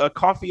had a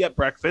coffee at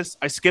breakfast.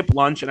 I skipped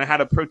lunch and I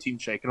had a protein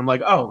shake. And I'm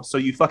like, oh, so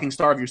you fucking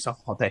starve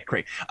yourself all day.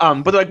 Great.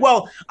 But they're like,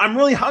 well, I'm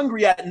really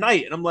hungry at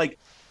night. And I'm like,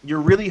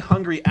 you're really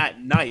hungry at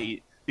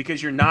night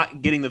because you're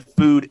not getting the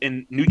food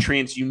and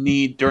nutrients you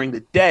need during the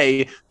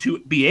day to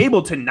be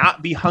able to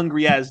not be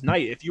hungry as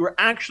night. If you were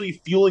actually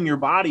fueling your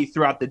body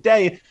throughout the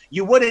day,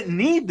 you wouldn't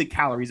need the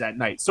calories at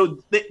night. So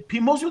most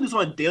people do this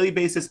on a daily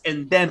basis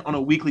and then on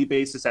a weekly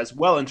basis as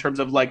well, in terms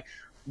of like,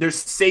 they're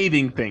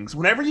saving things.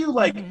 Whenever you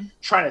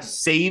try to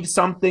save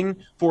something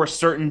for a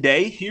certain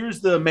day, here's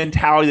the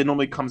mentality that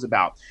normally comes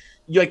about.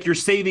 You're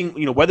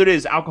saving, whether it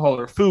is alcohol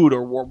or food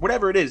or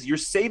whatever it is, you're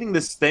saving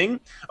this thing.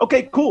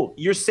 Okay, cool.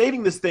 You're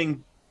saving this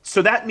thing.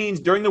 So that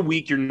means during the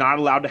week, you're not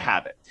allowed to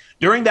have it.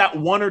 During that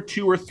 1 or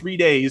 2 or 3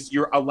 days,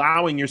 you're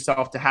allowing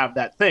yourself to have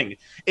that thing.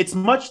 It's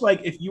much like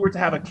if you were to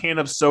have a can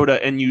of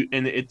soda and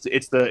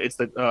it's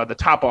the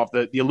top off,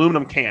 the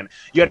aluminum can.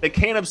 You have the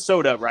can of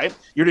soda, right?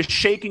 You're just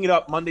shaking it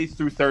up Monday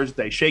through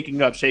Thursday,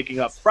 shaking up.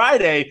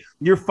 Friday,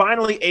 you're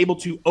finally able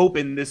to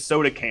open this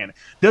soda can.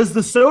 Does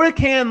the soda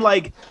can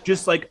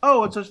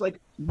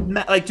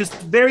it's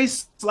just very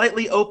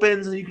slightly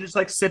opens and you can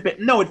just sip it?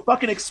 No, it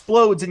fucking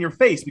explodes in your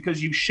face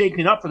because you've shaken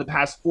it up for the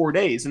past 4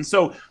 days. And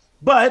so,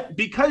 but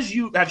because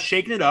you have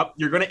shaken it up,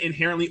 you're going to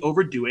inherently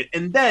overdo it.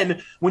 And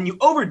then when you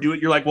overdo it,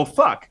 you're like, well,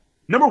 fuck.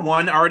 Number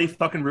one, I already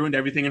fucking ruined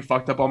everything and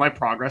fucked up all my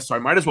progress, so I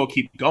might as well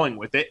keep going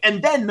with it.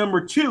 And then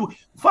number two,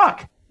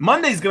 fuck.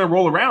 Monday's going to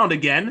roll around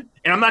again,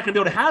 and I'm not going to be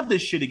able to have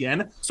this shit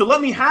again. So let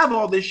me have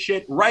all this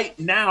shit right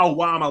now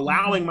while I'm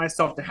allowing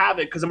myself to have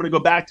it, because I'm going to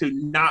go back to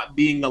not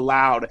being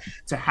allowed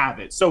to have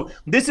it. So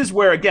this is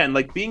where, again,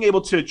 being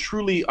able to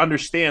truly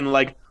understand,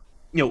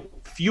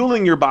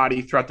 fueling your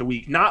body throughout the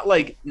week,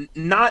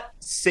 not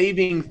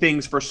saving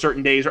things for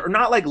certain days, or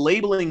not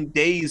labeling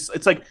days.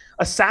 It's like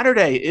a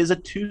Saturday is a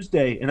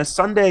Tuesday and a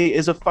Sunday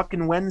is a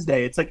fucking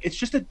Wednesday. It's it's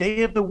just a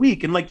day of the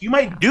week. And you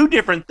might do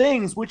different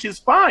things, which is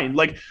fine.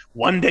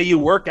 One day you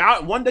work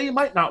out, one day you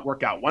might not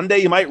work out. One day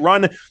you might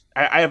run.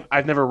 I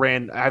haven't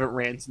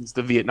ran since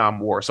the Vietnam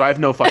War, so I have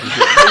no fucking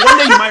clue. But one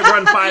day you might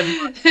run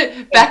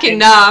 5 back in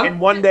Nam. And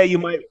one day you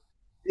might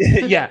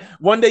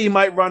one day you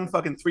might run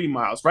fucking 3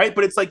 miles, right?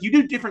 But it's you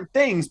do different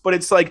things, but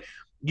it's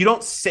you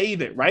don't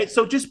save it, right?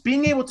 So just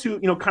being able to,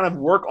 kind of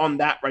work on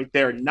that right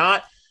there,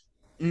 not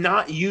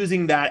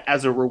using that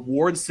as a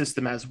reward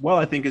system as well,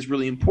 I think is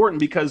really important,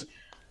 because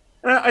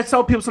I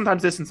tell people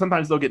sometimes this and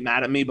sometimes they'll get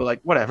mad at me, but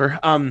whatever.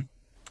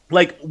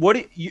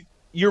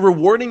 You're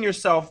rewarding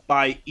yourself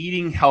by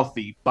eating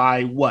healthy,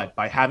 by what?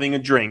 By having a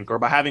drink or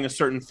by having a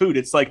certain food.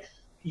 It's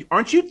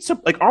aren't you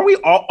aren't we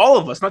all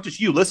of us, not just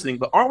you listening,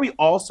 but aren't we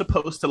all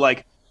supposed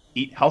to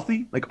eat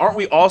healthy? Aren't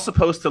we all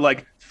supposed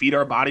to feed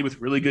our body with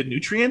really good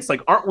nutrients?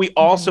 Aren't we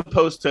all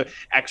supposed to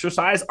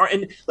exercise?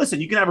 And listen,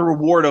 you can have a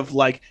reward of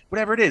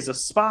whatever it is, a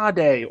spa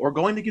day or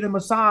going to get a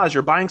massage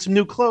or buying some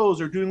new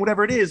clothes or doing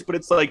whatever it is. But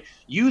it's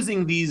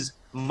using these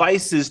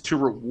vices to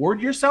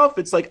reward yourself.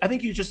 It's I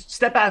think you just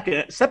step back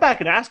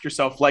and ask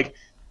yourself,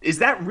 is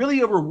that really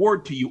a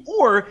reward to you?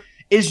 Or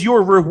is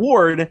your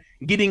reward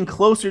getting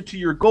closer to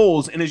your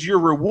goals? And is your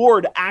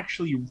reward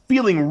actually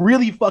feeling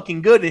really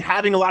fucking good and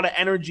having a lot of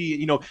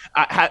energy,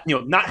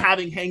 not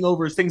having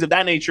hangovers, things of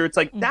that nature? It's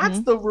that's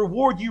the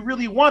reward you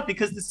really want,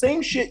 because the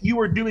same shit you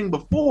were doing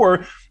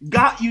before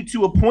got you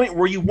to a point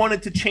where you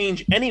wanted to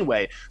change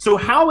anyway. So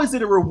how is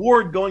it a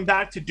reward going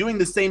back to doing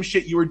the same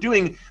shit you were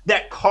doing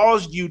that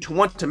caused you to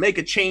want to make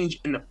a change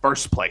in the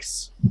first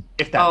place?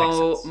 If that makes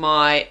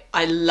sense.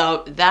 I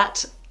love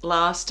that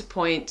last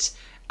point.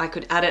 I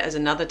could add it as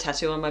another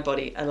tattoo on my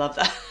body. I love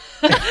that.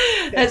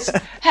 That's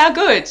how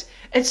good.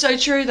 It's so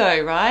true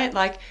though,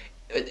 right?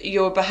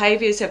 Your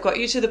behaviors have got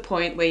you to the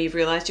point where you've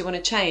realized you want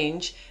to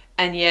change,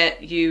 and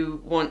yet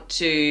you want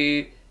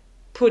to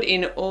put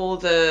in all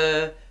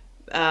the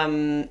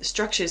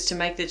structures to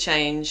make the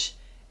change,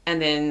 and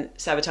then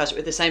sabotage it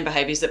with the same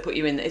behaviors that put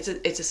you in. It's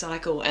a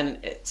cycle, and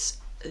it's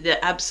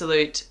the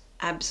absolute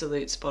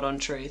spot on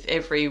truth.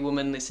 Every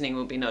woman listening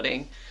will be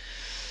nodding.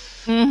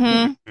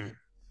 Mm-hmm.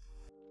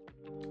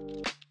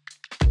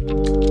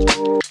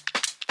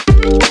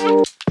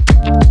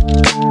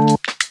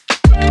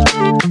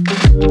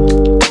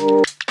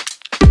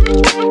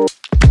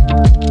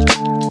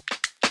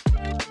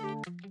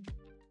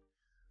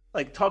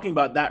 talking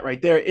about that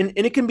right there, and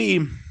it can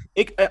be,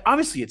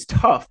 obviously it's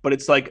tough, but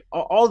it's like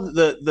all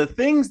the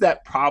things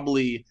that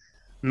probably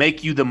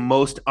make you the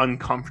most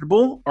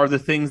uncomfortable are the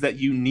things that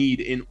you need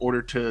in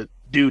order to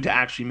do to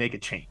actually make a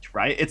change,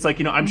 right? It's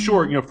like, I'm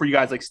sure, for you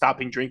guys, like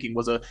stopping drinking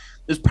was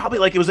probably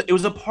like, it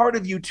was a part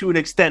of you to an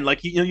extent.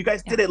 Like, you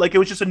guys did it, like it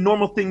was just a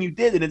normal thing you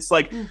did. And it's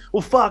like,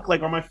 well, fuck,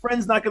 like, are my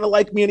friends not going to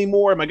like me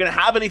anymore? Am I going to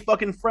have any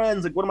fucking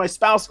friends? Like, what are my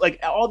spouse? Like,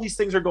 all these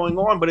things are going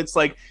on, but it's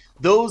like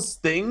those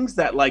things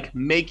that like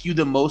make you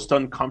the most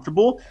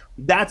uncomfortable,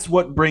 that's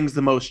what brings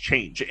the most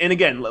change. And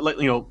again,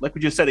 like we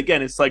just said,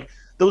 again, it's like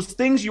those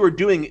things you are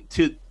doing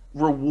to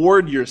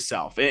reward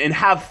yourself and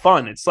have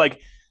fun. It's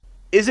like,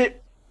 is it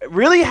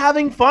really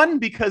having fun?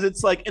 Because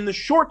it's like in the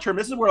short term,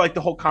 this is where like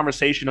the whole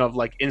conversation of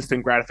like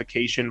instant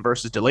gratification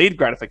versus delayed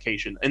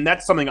gratification, and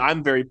that's something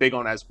I'm very big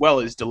on as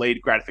well, is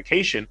delayed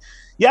gratification.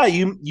 Yeah,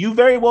 you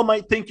very well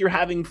might think you're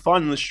having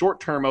fun in the short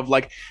term of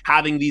like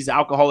having these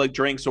alcoholic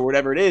drinks or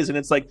whatever it is, and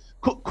it's like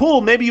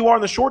cool, maybe you are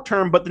in the short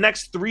term, but the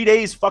next 3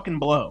 days fucking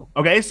blow.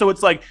 Okay, so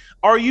it's like,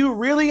 are you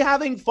really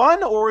having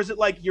fun, or is it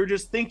like you're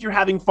just think you're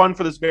having fun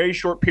for this very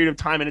short period of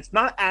time and it's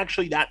not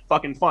actually that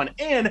fucking fun?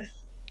 And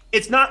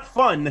it's not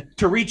fun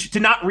to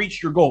not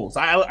reach your goals.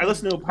 I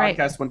listened to a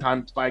podcast one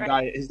time by a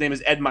guy, his name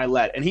is Ed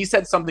Milet, and he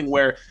said something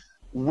where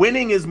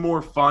winning is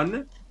more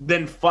fun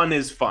than fun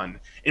is fun.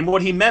 And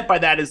what he meant by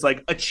that is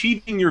like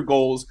achieving your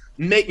goals,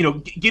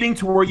 getting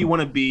to where you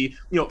want to be,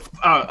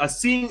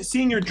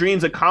 seeing your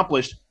dreams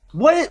accomplished.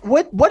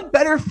 What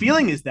better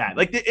feeling is that?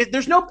 Like,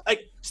 there's no,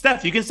 like,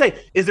 Steph, you can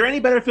say, is there any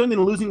better feeling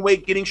than losing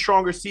weight, getting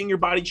stronger, seeing your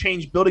body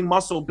change, building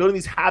muscle, building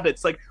these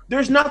habits? Like,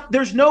 there's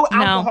no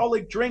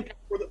alcoholic drink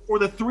for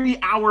the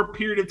 3-hour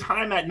period of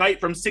time at night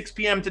from 6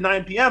 p.m. to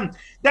 9 p.m.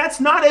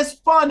 That's not as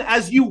fun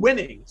as you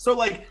winning. So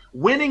like,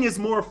 winning is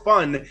more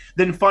fun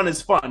than fun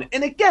is fun.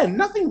 And again,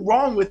 nothing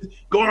wrong with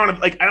going on,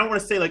 like, I don't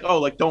want to say like, oh,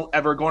 like, don't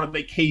ever go on a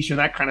vacation,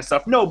 that kind of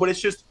stuff. No, but it's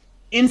just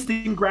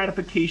instant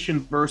gratification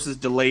versus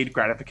delayed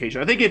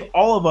gratification. I think if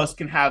all of us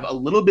can have a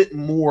little bit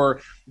more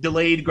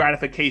delayed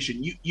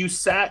gratification, you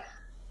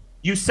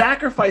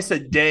sacrifice a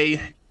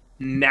day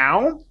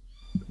now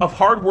of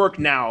hard work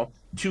now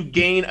to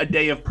gain a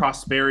day of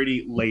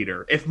prosperity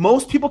later. If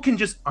most people can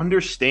just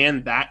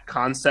understand that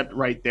concept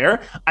right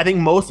there, I think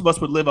most of us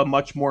would live a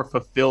much more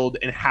fulfilled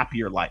and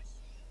happier life.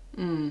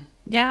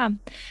 Yeah.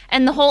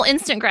 And the whole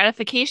instant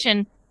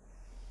gratification,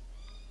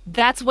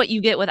 that's what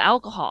you get with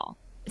alcohol.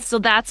 So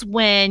that's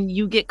when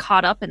you get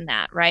caught up in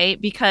that,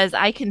 right? Because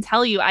I can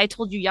tell you, I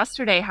told you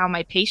yesterday how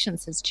my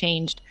patience has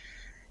changed.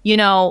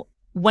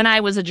 When I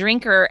was a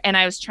drinker and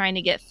I was trying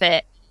to get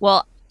fit,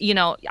 well,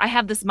 I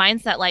have this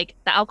mindset like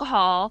the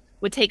alcohol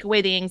would take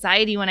away the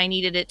anxiety when I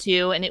needed it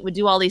to, and it would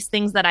do all these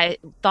things that I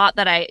thought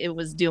that it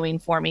was doing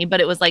for me, but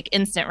it was like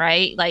instant,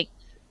 right? Like,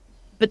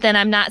 but then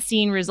I'm not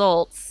seeing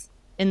results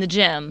in the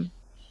gym.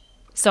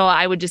 So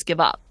I would just give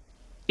up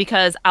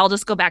because I'll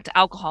just go back to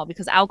alcohol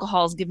because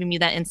alcohol is giving me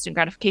that instant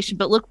gratification.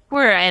 But look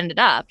where I ended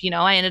up.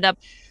 I ended up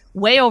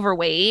way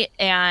overweight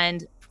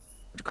and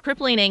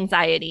crippling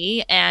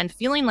anxiety and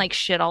feeling like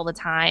shit all the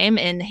time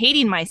and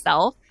hating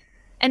myself.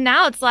 And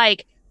now it's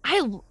like,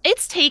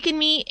 it's taken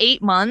me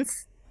 8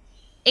 months.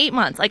 8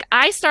 months. Like,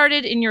 I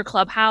started in your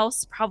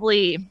clubhouse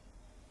probably,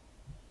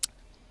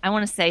 I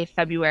want to say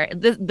February.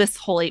 This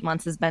whole 8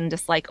 months has been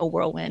just like a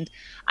whirlwind.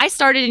 I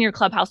started in your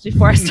clubhouse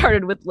before I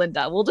started with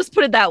Linda. We'll just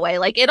put it that way.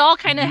 Like, it all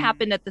kind of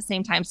happened at the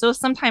same time. So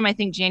sometime, I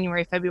think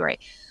January, February.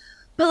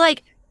 But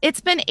like,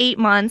 it's been 8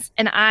 months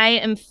and I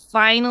am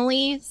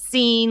finally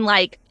seeing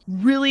like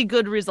really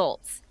good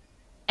results.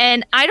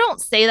 And I don't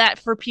say that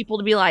for people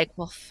to be like,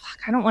 well, fuck,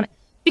 I don't want to,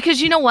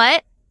 because you know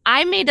what?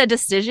 I made a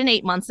decision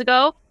 8 months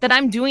ago that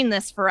I'm doing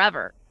this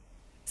forever.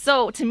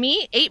 So to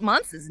me, 8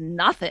 months is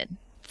nothing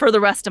for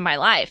the rest of my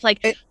life.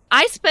 Like,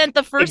 I spent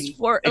the first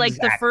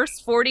the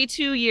first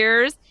 42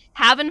 years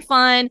having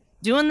fun,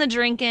 doing the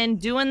drinking,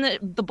 doing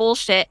the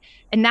bullshit.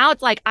 And now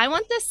it's like, I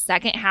want this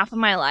second half of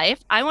my life.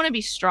 I want to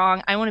be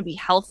strong. I want to be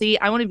healthy.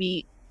 I want to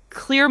be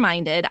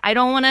clear-minded. I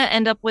don't want to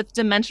end up with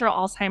dementia or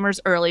Alzheimer's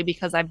early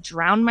because I've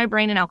drowned my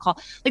brain in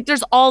alcohol. Like,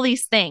 there's all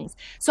these things.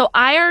 So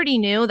I already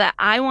knew that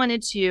I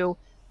wanted to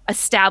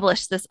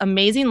establish this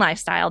amazing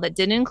lifestyle that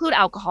didn't include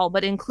alcohol,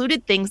 but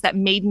included things that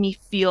made me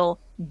feel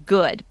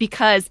good,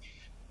 because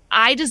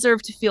I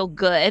deserve to feel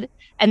good.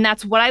 And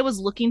that's what I was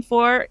looking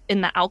for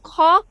in the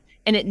alcohol,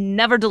 and it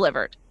never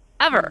delivered,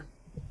 ever.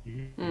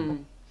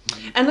 And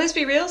let's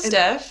be real,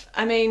 Steph.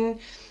 I mean,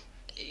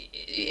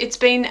 it's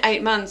been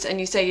 8 months and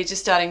you say you're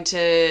just starting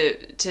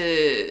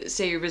to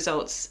see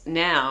results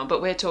now,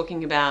 but we're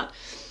talking about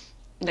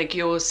like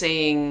you're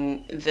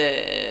seeing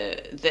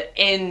the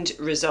end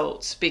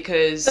results,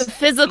 because the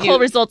physical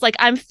results, like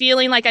I'm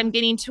feeling like I'm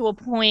getting to a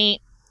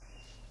point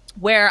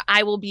where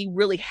I will be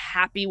really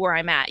happy where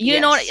I'm at. You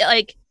know,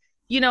 like,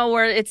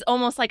 where it's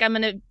almost like I'm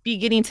going to be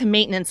getting to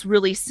maintenance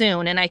really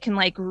soon and I can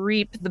like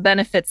reap the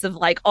benefits of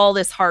like all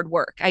this hard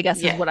work, I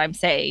guess is what I'm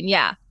saying.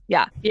 Yeah.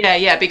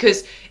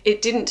 Because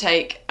it didn't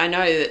take, I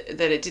know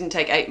that it didn't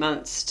take 8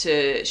 months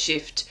to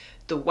shift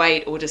the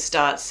weight or to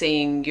start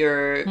seeing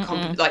your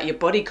like your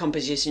body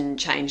composition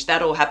change.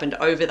 That all happened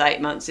over the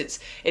 8 months.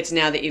 It's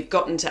now that you've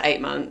gotten to 8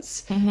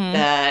 months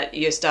that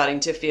you're starting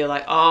to feel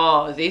like,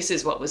 oh, this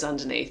is what was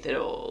underneath it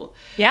all.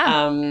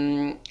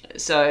 Yeah.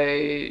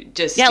 So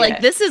just like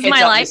this is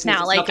my life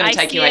now. Like I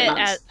take see you 8 it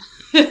months.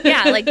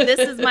 as, like this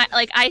is my,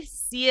 like I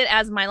see it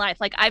as my life.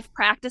 Like I've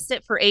practiced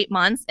it for 8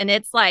 months and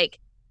it's like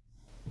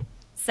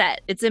set.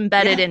 It's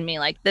embedded in me.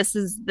 Like this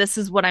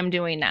is what I'm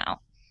doing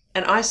now.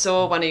 And I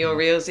saw one of your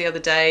reels the other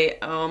day.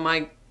 Oh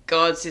my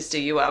God, sister,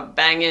 you are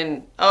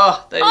banging.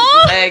 Oh, those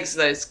legs,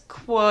 those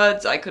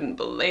quads. I couldn't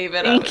believe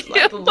it. I was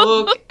like,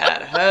 look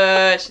at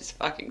her. She's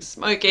fucking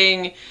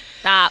smoking.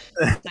 Stop.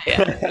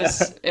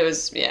 So, it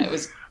was.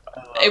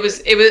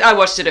 I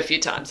watched it a few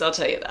times. I'll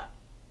tell you that.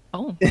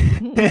 Oh.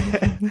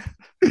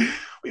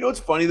 You know what's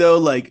funny though?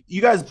 Like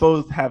you guys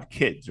both have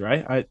kids,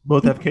 right?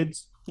 Both have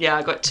kids. Yeah,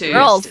 I got 2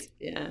 girls.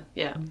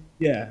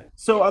 Yeah.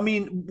 So I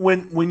mean,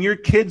 when your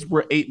kids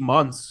were 8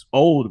 months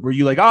old, were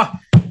you like,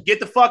 get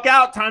the fuck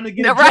out, time to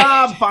get a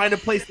job, find a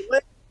place to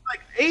live?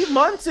 Like 8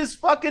 months is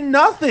fucking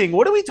nothing.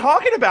 What are we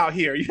talking about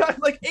here? You know,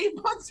 like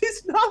 8 months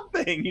is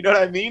nothing. You know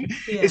what I mean?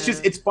 Yeah.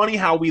 It's funny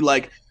how we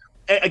like,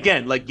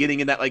 again, like getting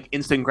in that like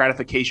instant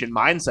gratification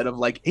mindset of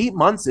like 8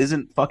 months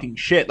isn't fucking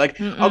shit. Like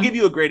I'll give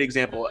you a great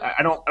example.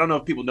 I don't know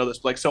if people know this,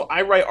 but like, so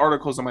I write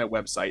articles on my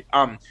website.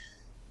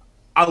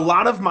 A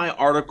lot of my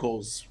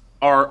articles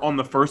are on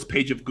the first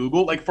page of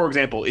Google. Like, for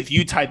example, if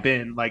you type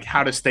in like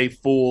how to stay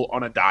full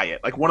on a diet,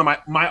 like one of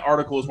my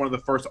article is one of the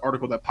first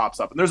article that pops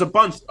up. And there's a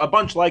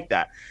bunch like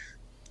that.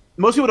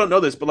 Most people don't know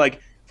this, but like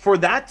for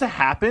that to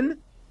happen,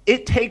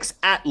 it takes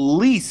at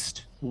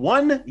least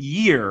 1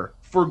 year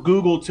for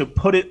Google to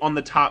put it on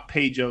the top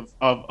page of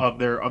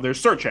their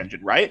search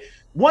engine, right?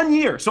 1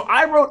 year. So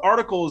I wrote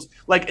articles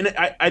like, and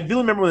I do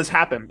remember when this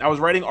happened. I was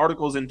writing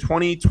articles in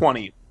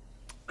 2020.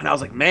 And I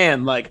was like,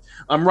 man, like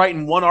I'm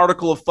writing one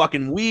article a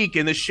fucking week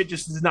and this shit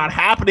just is not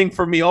happening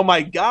for me. Oh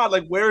my God.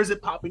 Like, where is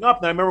it popping up?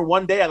 And I remember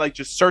one day I like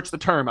just searched the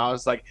term. I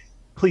was like,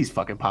 please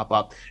fucking pop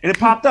up. And it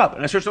popped up.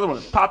 And I searched another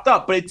one. It popped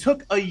up. But it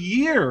took a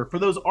year for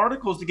those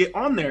articles to get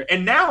on there.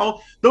 And now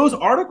those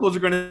articles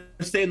are going to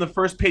stay in the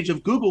first page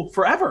of Google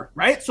forever.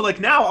 Right. So like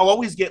now I'll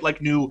always get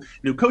like new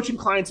coaching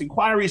clients,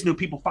 inquiries, new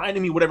people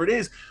finding me, whatever it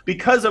is,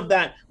 because of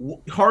that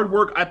hard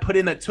work I put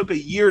in that took a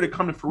year to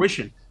come to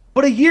fruition.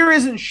 But a year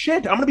isn't shit.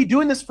 I'm going to be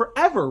doing this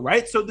forever,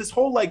 right? So this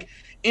whole like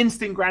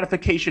instant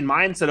gratification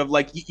mindset of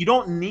like, you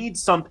don't need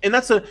something. And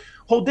that's a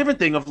whole different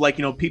thing of like,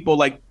 you know, people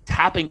like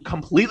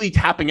completely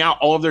tapping out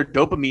all of their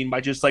dopamine by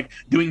just like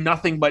doing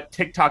nothing but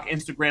TikTok,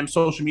 Instagram,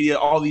 social media,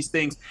 all these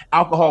things,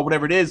 alcohol,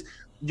 whatever it is.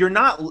 You're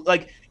not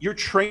like, you're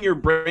training your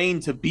brain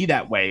to be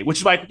that way,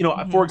 which is like, you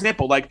know, for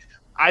example, like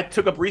I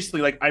took up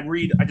recently, like I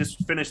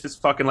just finished this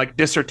fucking like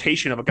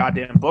dissertation of a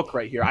goddamn book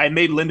right here. I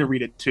made Linda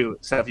read it too.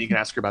 Steph, you can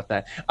ask her about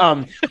that.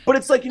 But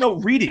it's like, you know,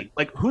 reading,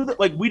 like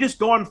we just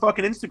go on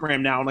fucking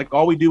Instagram now and like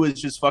all we do is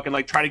just fucking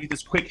like try to get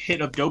this quick hit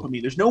of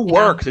dopamine. There's no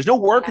work. There's no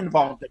work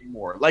involved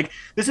anymore. Like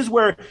this is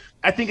where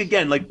I think,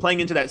 again, like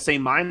playing into that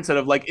same mindset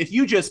of like, if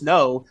you just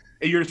know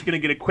you're just going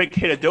to get a quick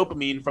hit of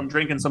dopamine from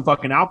drinking some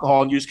fucking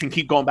alcohol and you just can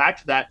keep going back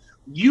to that,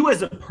 you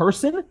as a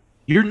person,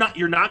 you're not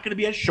going to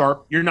be as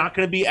sharp. You're not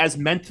going to be as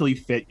mentally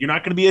fit. You're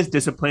not going to be as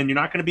disciplined. You're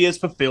not going to be as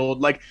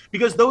fulfilled. Like,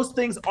 because those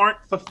things aren't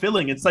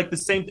fulfilling. It's like the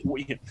same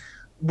thing.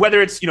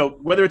 Whether it's, you know,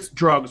 whether it's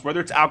drugs, whether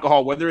it's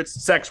alcohol, whether it's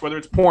sex, whether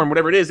it's porn,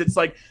 whatever it is, it's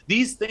like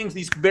these things,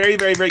 these very,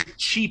 very, very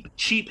cheap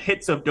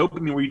hits of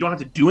dopamine where you don't have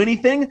to do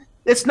anything.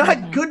 It's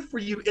not good for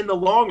you in the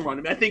long run.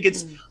 I mean, I think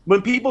it's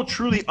when people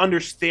truly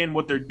understand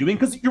what they're doing,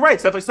 because you're right,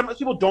 Steph, like some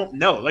people don't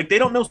know. Like they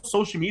don't know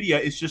social media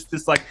is just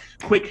this like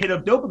quick hit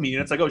of dopamine.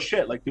 And it's like, oh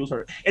shit, like those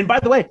are. And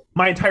by the way,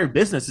 my entire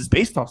business is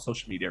based off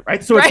social media,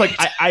 right? So it's like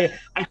I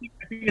think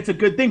it's a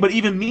good thing. But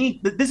even me,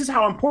 this is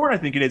how important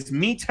I think it is.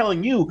 Me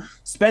telling you,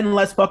 spend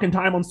less fucking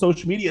time on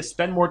social media,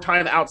 spend more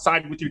time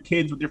outside with your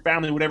kids, with your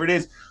family, whatever it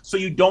is, so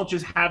you don't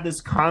just have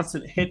this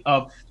constant hit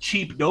of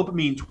cheap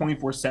dopamine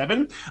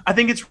 24/7. I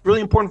think it's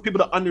really important for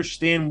people to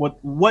understand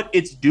what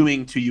it's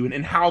doing to you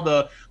and how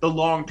the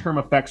long-term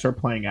effects are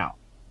playing out.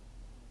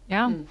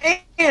 Yeah.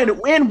 And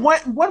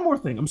one more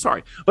thing. I'm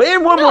sorry. But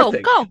more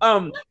thing.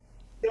 Go.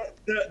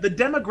 The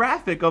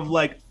demographic of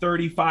like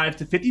 35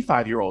 to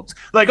 55 year olds,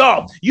 like,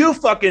 oh, you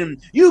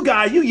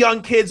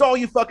young kids, all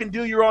you fucking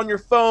do, you're on your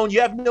phone,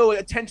 you have no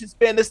attention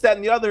span, this, that,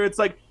 and the other. It's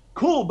like,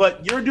 cool,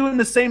 but you're doing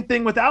the same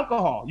thing with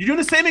alcohol. You're doing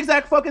the same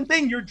exact fucking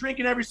thing. You're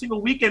drinking every single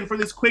weekend for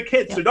this quick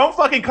hit. Yeah. So don't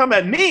fucking come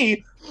at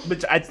me.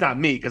 But it's not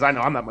me, because I know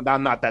I'm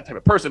not that type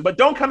of person. But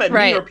don't come at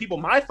me or people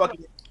my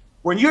fucking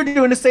when you're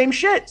doing the same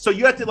shit. So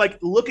you have to like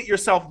look at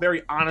yourself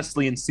very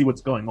honestly and see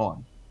what's going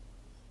on.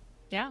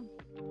 Yeah.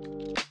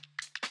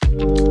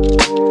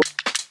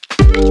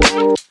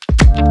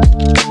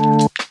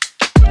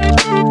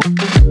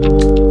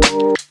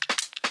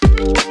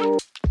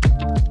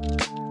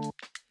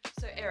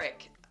 So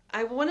Eric,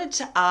 I wanted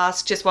to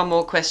ask just one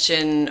more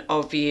question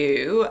of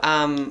you.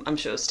 I'm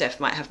sure Steph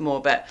might have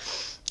more, but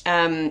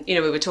you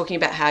know, we were talking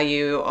about how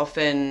you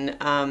often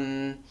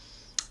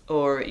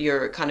or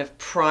your kind of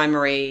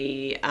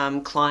primary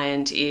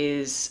client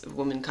is a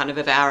woman kind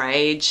of our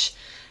age,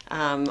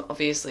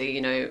 obviously,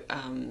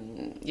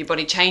 your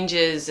body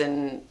changes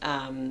and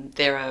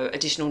there are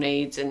additional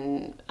needs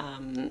and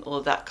all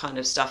of that kind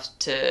of stuff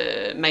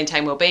to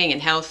maintain well-being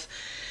and health.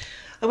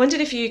 I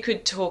wondered if you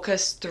could talk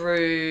us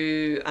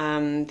through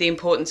the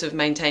importance of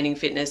maintaining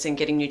fitness and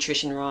getting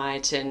nutrition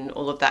right and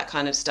all of that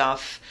kind of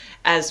stuff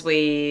as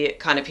we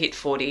kind of hit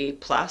 40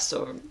 plus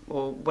or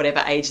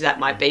whatever age that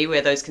might be,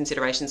 where those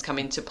considerations come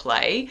into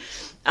play.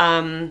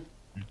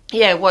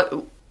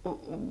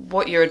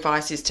 What your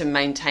advice is to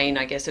maintain,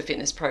 I guess, a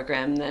fitness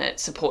program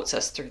that supports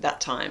us through that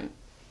time.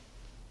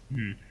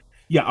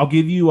 Yeah, I'll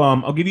give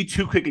you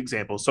two quick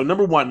examples. So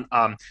number one,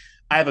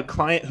 I have a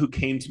client who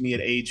came to me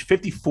at age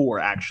 54,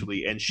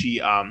 actually, and she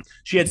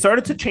had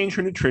started to change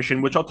her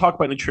nutrition, which I'll talk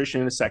about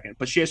nutrition in a second.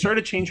 But she had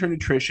started to change her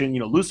nutrition,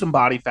 lose some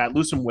body fat,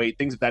 lose some weight,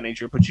 things of that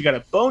nature. But she got a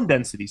bone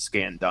density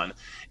scan done,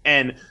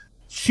 and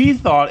she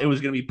thought it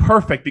was going to be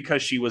perfect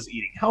because she was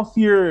eating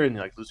healthier and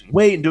like losing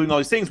weight and doing all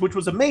these things, which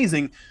was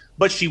amazing.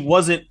 But she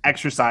wasn't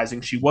exercising,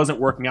 she wasn't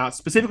working out.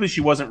 Specifically,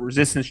 she wasn't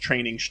resistance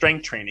training,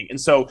 strength training,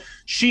 and so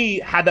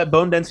she had that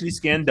bone density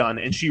scan done,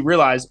 and she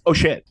realized, oh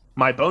shit,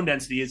 my bone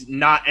density is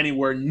not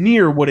anywhere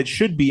near what it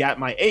should be at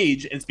my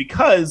age. And it's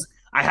because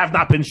I have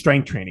not been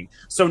strength training.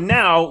 So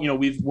now,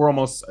 we're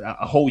almost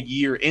a whole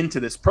year into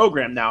this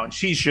program now. And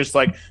she's just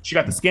like, she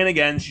got the scan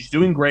again. She's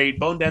doing great.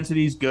 Bone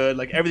density is good.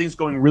 Like everything's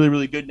going really,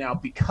 really good now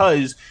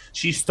because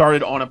she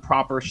started on a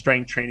proper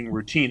strength training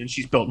routine and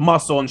she's built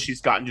muscle and she's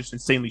gotten just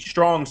insanely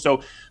strong.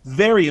 So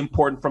very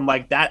important from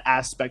like that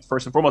aspect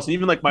first and foremost. And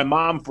even like my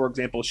mom, for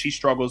example, she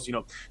struggles,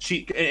 she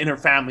in her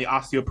family,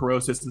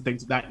 osteoporosis and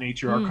things of that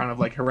nature are kind of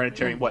like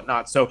hereditary and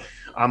whatnot. So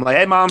I'm like,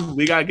 hey mom,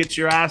 we got to get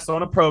your ass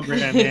on a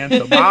program, man.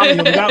 So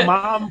mom, we got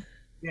mom.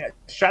 Yeah,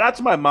 shout out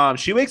to my mom.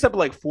 She wakes up at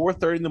like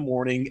 4:30 in the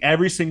morning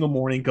every single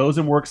morning, goes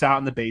and works out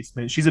in the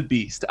basement. She's a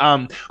beast.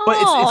 But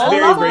it's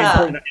very, very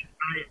important.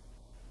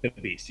 The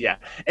beast, yeah.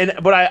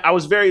 But I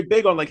was very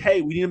big on like,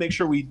 hey, we need to make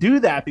sure we do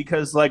that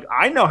because like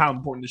I know how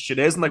important this shit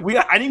is, and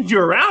like I need you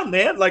around,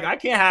 man. Like I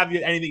can't have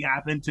anything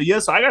happening to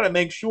you, so I got to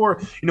make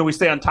sure we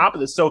stay on top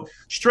of this. So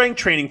strength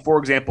training, for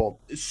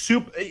example,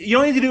 you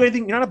don't need to do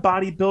anything. You're not a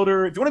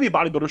bodybuilder. If you want to be a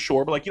bodybuilder,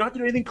 sure, but like you don't have to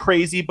do anything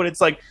crazy. But it's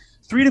like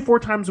 3 to 4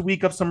 times a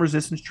week of some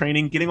resistance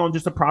training, getting on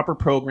just a proper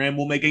program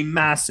will make a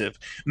massive,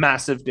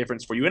 massive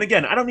difference for you. And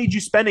again, I don't need you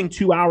spending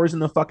 2 hours in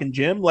the fucking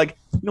gym, like,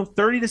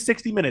 30 to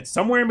 60 minutes,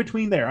 somewhere in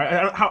between there.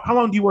 How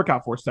long do you work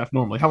out for, Steph,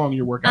 normally? How long do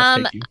your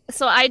workouts take you?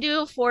 So I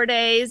do 4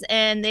 days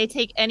and they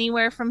take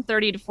anywhere from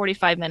 30 to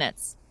 45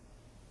 minutes.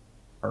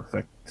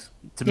 Perfect.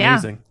 It's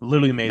amazing. Yeah.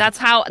 Literally amazing. That's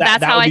how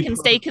I can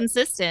stay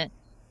consistent.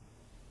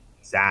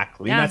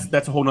 Exactly. Yeah. And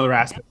that's a whole nother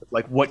aspect.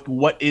 Like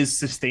what is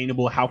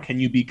sustainable? How can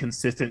you be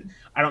consistent?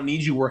 I don't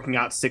need you working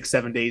out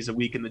 6-7 days a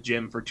week in the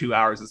gym for 2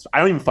 hours. I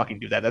don't even fucking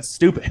do that. That's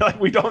stupid.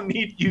 Like we don't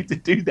need you to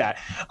do that.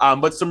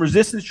 But some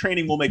resistance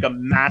training will make a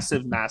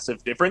massive,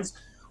 massive difference,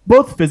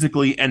 both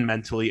physically and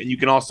mentally. And you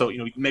can also,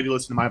 maybe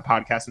listen to my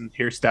podcast and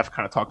hear Steph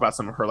kind of talk about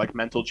some of her like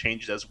mental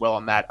changes as well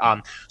on that.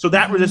 So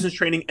that resistance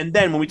training. And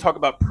then when we talk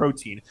about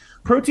protein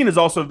is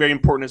also very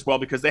important as well,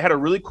 because they had a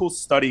really cool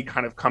study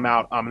kind of come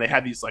out. And they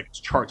had these like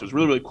charts. It was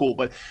really, really cool.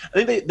 But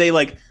I think they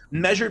like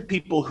measured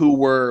people who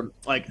were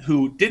like,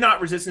 who did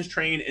not resistance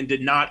train and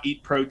did not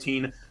eat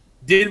protein,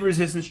 did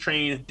resistance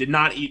train, did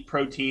not eat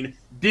protein,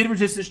 did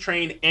resistance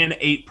train and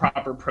ate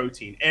proper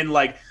protein. And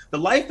like the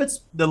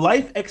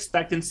life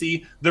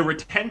expectancy, the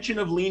retention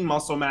of lean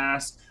muscle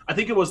mass, I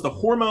think it was the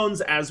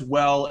hormones as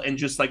well, and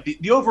just like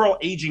the overall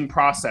aging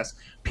process.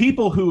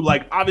 People who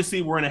like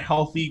obviously were in a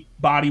healthy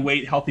body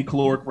weight, healthy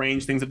caloric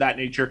range, things of that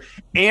nature,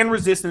 and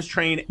resistance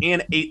train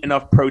and ate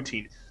enough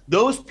protein.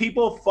 Those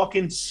people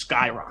fucking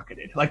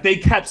skyrocketed. Like they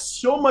kept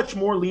so much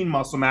more lean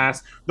muscle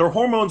mass. Their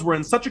hormones were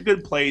in such a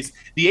good place.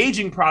 The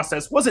aging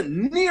process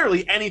wasn't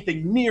nearly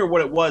anything near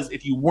what it was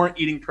if you weren't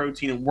eating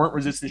protein and weren't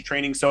resistance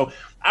training. So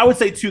I would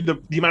say too,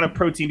 the amount of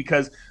protein,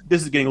 because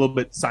this is getting a little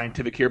bit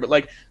scientific here, but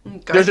like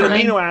there's an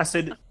amino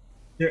acid.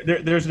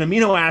 There's an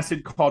amino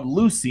acid called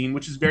leucine,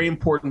 which is very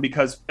important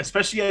because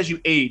especially as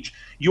you age,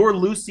 your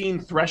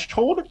leucine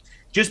threshold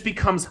just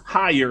becomes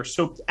higher.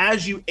 So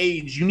as you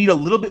age, you need a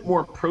little bit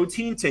more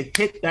protein to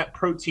hit that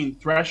protein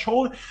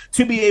threshold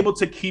to be able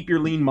to keep your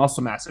lean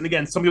muscle mass. And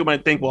again, some people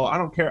might think, well, I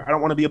don't care. I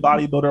don't want to be a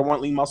bodybuilder. I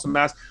want lean muscle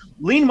mass.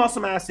 Lean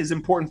muscle mass is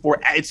important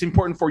it's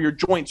important for your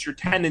joints, your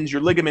tendons,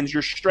 your ligaments,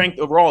 your strength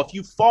overall. If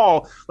you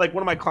fall, like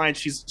one of my clients,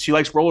 she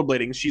likes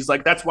rollerblading. She's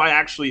like, that's why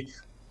actually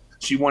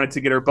she wanted to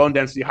get her bone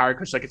density higher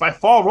because like, if I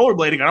fall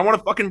rollerblading, I don't want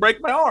to fucking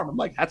break my arm. I'm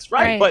like, that's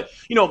right. But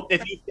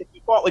if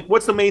you fall, like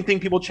what's the main thing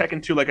people check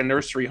into like a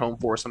nursery home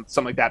for,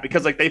 something like that?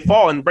 Because like they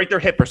fall and break their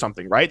hip or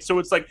something, right? So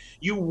it's like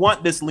you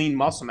want this lean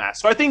muscle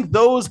mass. So I think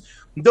those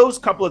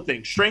couple of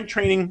things, strength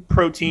training,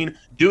 protein,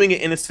 doing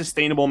it in a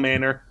sustainable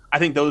manner, I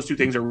think those two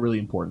things are really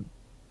important.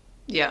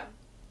 Yeah,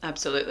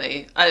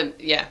 absolutely. I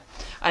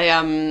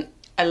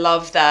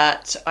love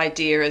that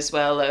idea as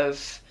well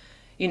of,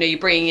 you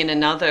bringing in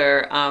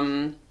another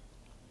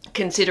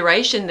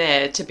consideration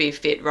there to be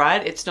fit,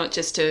 right? It's not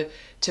just to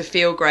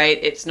feel great.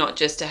 It's not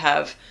just to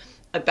have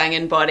a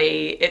banging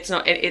body.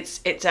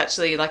 It's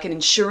actually like an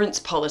insurance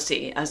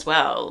policy as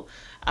well.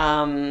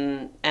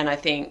 And I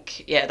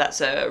think,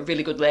 that's a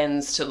really good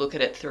lens to look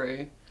at it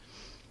through.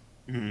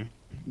 Mm-hmm.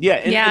 Yeah.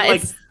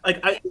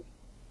 And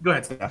go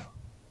ahead, Steph.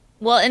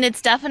 Well, and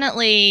it's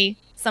definitely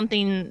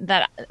something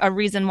that a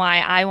reason why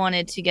I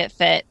wanted to get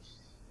fit.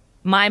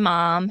 My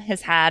mom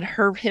has had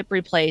her hip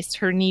replaced,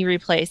 her knee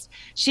replaced.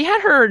 She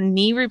had her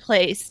knee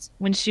replaced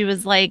when she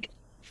was like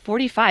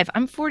 45.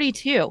 I'm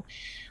 42.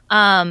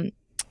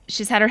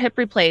 She's had her hip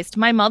replaced.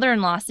 My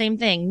mother-in-law, same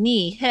thing,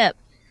 knee, hip.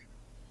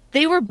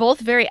 They were both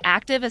very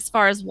active as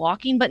far as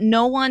walking, but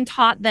no one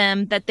taught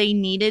them that they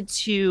needed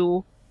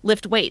to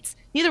lift weights.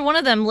 Neither one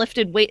of them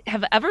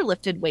have ever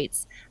lifted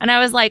weights. And I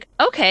was like,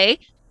 okay,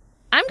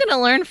 I'm going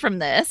to learn from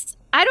this.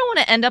 I don't want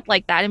to end up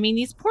like that. I mean,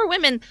 these poor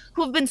women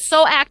who have been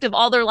so active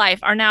all their life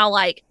are now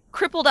like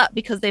crippled up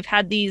because they've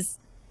had these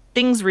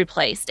things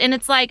replaced. And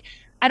it's like,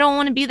 I don't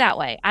want to be that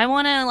way. I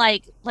want to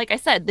like I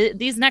said,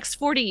 these next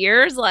 40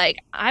 years, like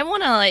I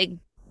want to like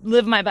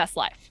live my best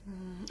life.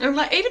 And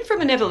like even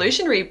from an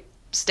evolutionary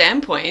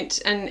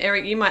standpoint, and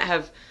Eric, you might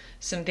have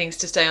some things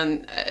to say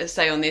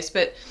on this,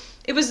 but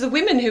it was the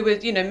women who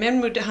would,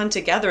 men would hunt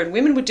together and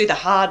women would do the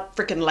hard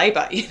freaking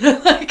labor,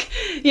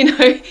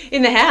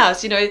 in the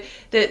house,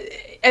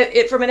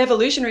 that from an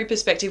evolutionary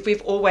perspective,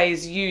 we've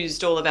always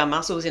used all of our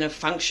muscles in a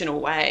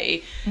functional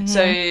way. Mm-hmm.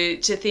 So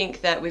to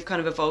think that we've kind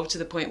of evolved to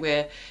the point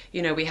where,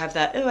 we have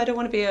that, I don't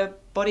want to be a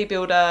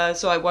bodybuilder,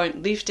 so I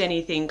won't lift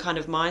anything kind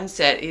of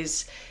mindset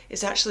is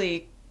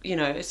actually,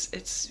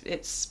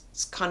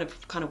 it's kind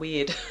of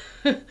weird.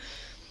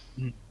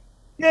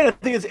 Yeah, I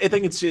think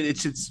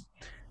it's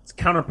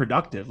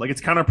counterproductive. Like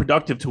it's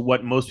counterproductive to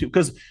what most people,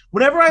 because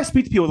whenever I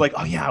speak to people like,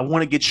 oh yeah, I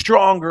want to get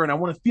stronger and I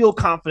want to feel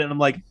confident, I'm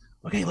like,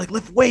 okay, like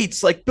lift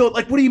weights, like build,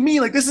 like what do you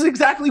mean? Like this is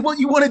exactly what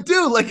you want to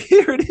do. Like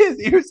here it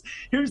is.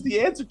 Here's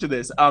the answer to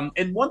this.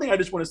 And one thing I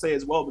just want to say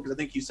as well, because I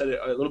think you said it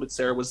a little bit,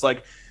 Sarah, was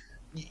like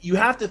you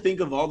have to think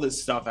of all this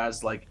stuff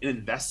as like an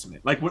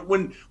investment. Like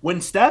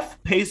when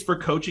Steph pays for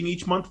coaching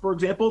each month, for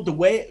example, the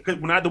way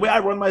I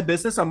run my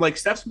business, I'm like,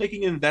 Steph's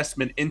making an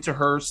investment into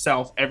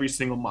herself every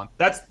single month.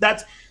 That's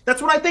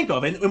what I think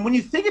of. And when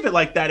you think of it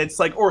like that, it's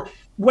like, or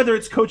whether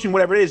it's coaching,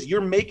 whatever it is,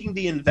 you're making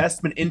the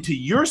investment into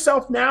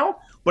yourself now,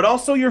 but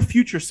also your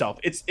future self.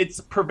 It's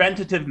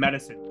preventative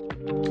medicine.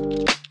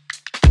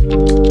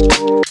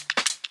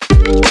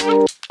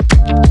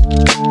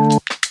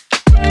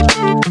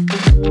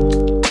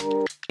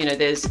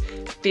 There's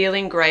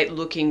feeling great,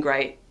 looking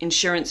great,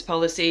 insurance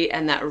policy,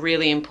 and that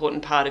really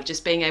important part of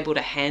just being able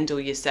to handle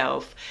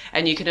yourself.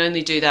 And you can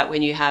only do that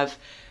when you have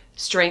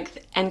strength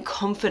and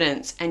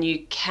confidence. And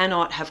you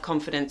cannot have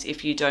confidence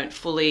if you don't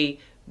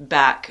fully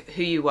back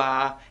who you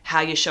are,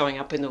 how you're showing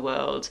up in the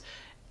world.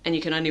 And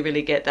you can only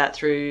really get that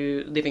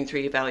through living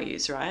through your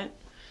values, right?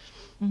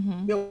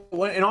 Mm-hmm.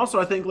 And also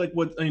I think like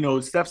what,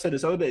 Steph said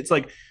this other day, it's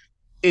like,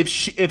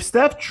 if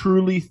Steph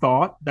truly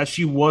thought that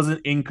she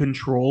wasn't in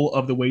control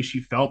of the way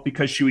she felt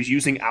because she was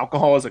using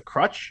alcohol as a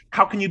crutch,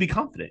 how can you be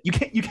confident? You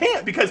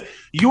can't because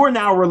you are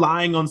now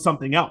relying on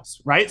something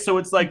else, right? So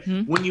it's like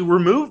when you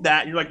remove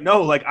that, you're like,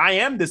 no, like I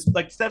am this,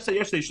 like Steph said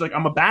yesterday, she's like,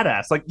 I'm a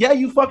badass. Like, yeah,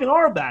 you fucking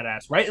are a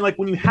badass, right? And like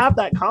when you have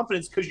that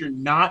confidence because you're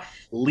not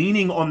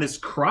leaning on this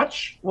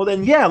crutch, well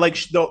then yeah, like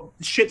the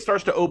shit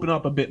starts to open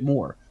up a bit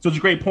more. So it's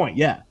a great point,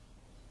 yeah.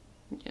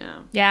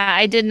 Yeah,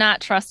 I did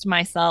not trust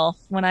myself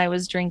when I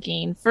was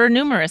drinking for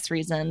numerous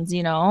reasons.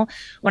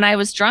 When I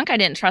was drunk, I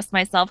didn't trust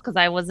myself because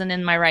I wasn't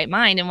in my right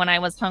mind. And when I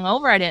was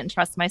hungover, I didn't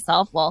trust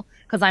myself. Well,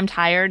 because I'm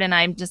tired and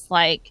I'm just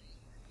like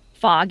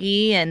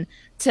foggy. And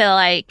to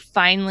like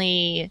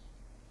finally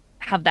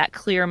have that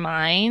clear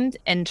mind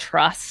and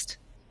trust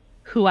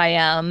who I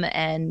am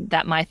and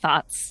that my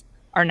thoughts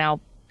are now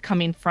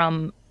coming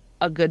from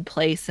a good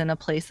place and a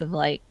place of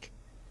like,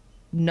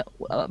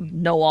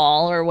 know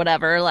all or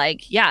whatever,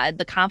 like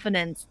the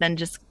confidence then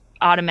just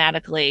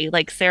automatically,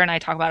 like Sarah and I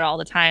talk about it all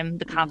the time,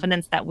 the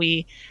confidence that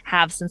we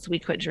have since we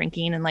quit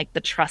drinking and like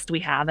the trust we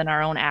have in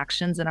our own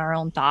actions and our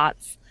own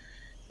thoughts,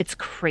 it's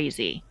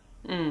crazy.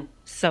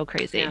 So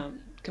crazy.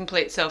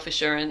 Complete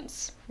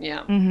self-assurance.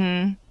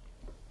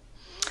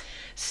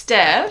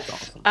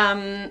 Steph,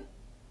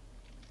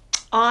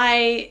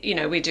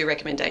 we do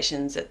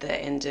recommendations at the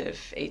end of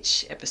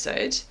each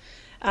episode.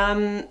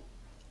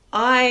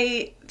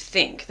 I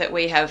think that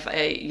we have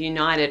a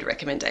united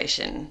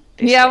recommendation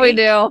this week. We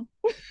do.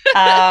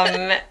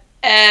 And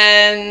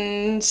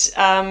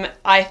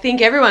I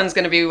think everyone's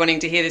going to be wanting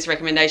to hear this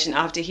recommendation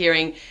after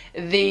hearing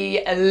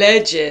the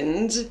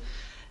legend,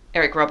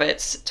 Eric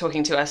Roberts,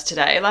 talking to us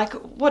today. Like,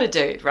 what a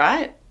dude,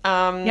 right?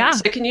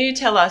 So can you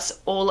tell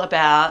us all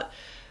about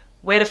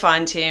where to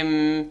find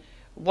him,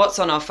 what's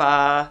on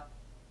offer?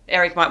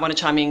 Eric might want to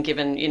chime in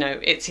given,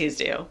 it's his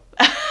deal.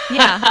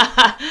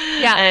 Yeah.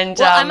 And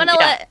well,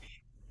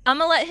 I'm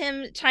gonna let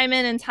him chime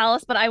in and tell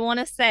us, but I want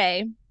to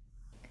say,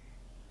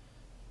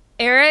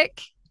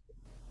 Eric,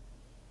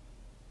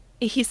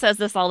 he says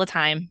this all the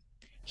time.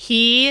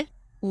 He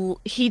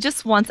he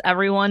just wants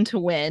everyone to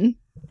win,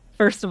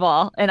 first of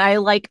all. And I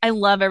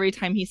love every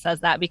time he says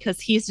that because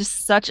he's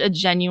just such a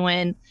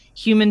genuine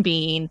human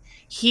being.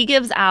 He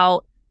gives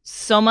out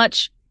so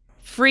much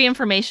free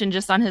information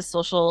just on his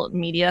social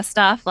media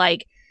stuff.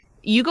 Like,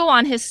 you go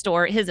on his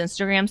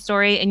Instagram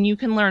story, and you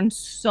can learn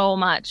so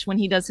much when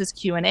he does his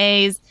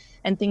Q&As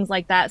and things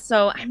like that.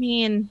 So, I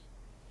mean,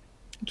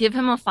 give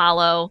him a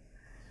follow.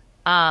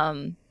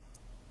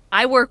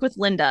 I work with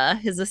Linda,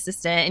 his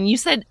assistant, and you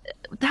said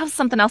that was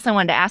something else I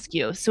wanted to ask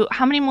you. So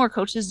how many more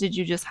coaches did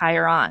you just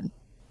hire on?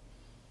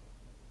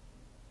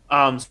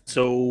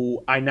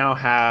 So I now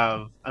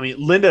have, I mean,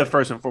 Linda,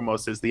 first and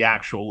foremost, is the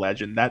actual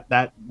legend.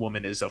 That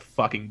woman is a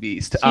fucking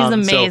beast. She's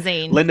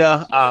amazing. So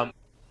Linda,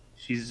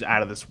 she's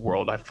out of this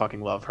world. I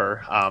fucking love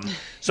her.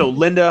 So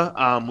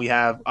Linda, we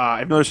have I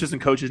have another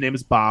assistant coach. His name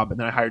is Bob, and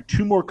then I hired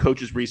 2 more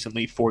coaches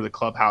recently for the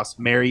clubhouse,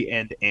 Mary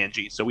and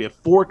Angie. So we have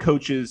 4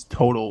 coaches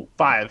total,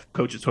 5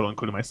 coaches total,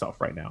 including myself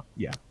right now.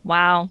 Yeah.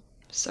 Wow.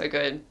 So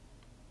good.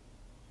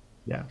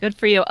 Yeah. Good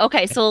for you.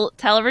 Okay, so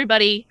tell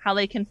everybody how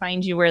they can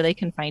find you, where they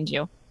can find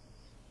you.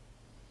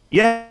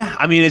 Yeah,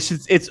 I mean,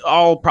 it's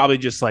all probably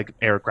just like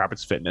Eric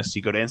Roberts Fitness.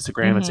 You go to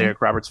Instagram, it's Eric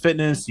Roberts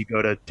Fitness. You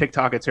go to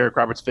TikTok, it's Eric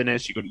Roberts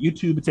Fitness. You go to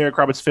YouTube, it's Eric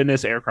Roberts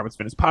Fitness, Eric Roberts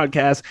Fitness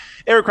Podcast,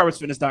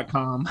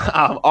 EricRobertsFitness.com.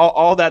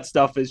 All that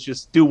stuff is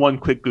just do one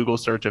quick Google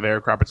search of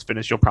Eric Roberts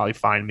Fitness. You'll probably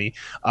find me.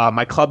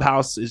 My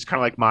clubhouse is kind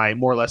of like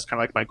more or less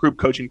my group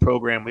coaching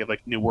program. We have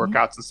like new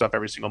workouts and stuff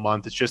every single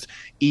month. It's just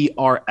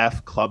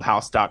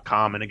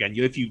erfclubhouse.com. And again,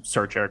 if you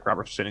search Eric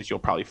Roberts Fitness, you'll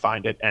probably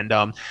find it. And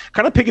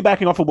kind of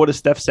piggybacking off of what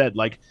Steph said,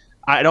 like,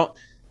 I don't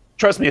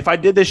trust me. If I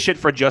did this shit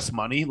for just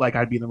money, like,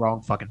 I'd be in the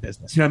wrong fucking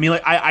business. You know what I mean?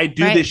 Like, I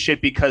do this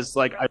shit because,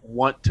 like, I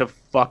want to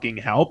fucking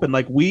help. And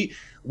like, we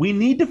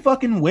need to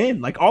fucking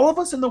win. Like, all of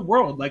us in the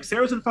world, like,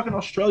 Sarah's in fucking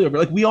Australia, but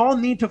like, we all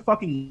need to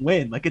fucking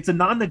win. Like, it's a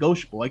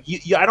non-negotiable. Like,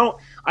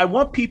 I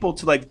want people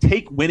to like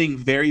take winning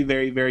very,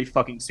 very, very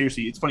fucking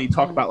seriously. It's funny you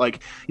talk about,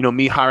 like,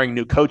 me hiring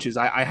new coaches.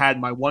 I had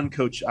my one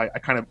coach, I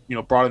kind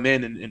of, brought him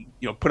in and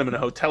put him in a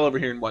hotel over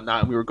here and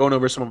whatnot. And we were going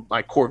over some of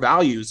my core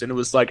values, and it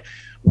was like,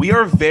 we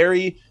are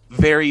very,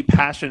 very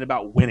passionate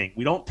about winning.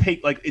 We don't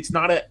take, like, it's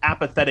not an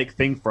apathetic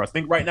thing for us. I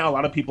think right now a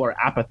lot of people are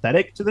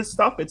apathetic to this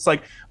stuff. It's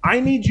like,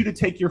 I need you to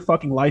take your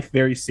fucking life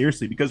very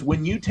seriously, because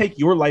when you take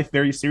your life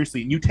very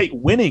seriously and you take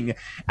winning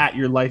at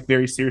your life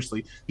very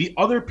seriously, the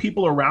other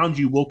people around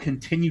you will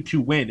continue to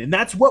win. And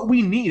that's what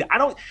we need. I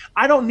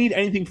don't need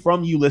anything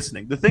from you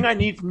listening. The thing I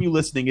need from you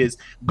listening is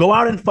go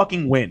out and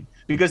fucking win.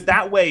 Because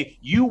that way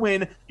you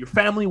win, your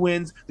family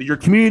wins, your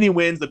community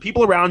wins, the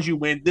people around you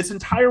win, this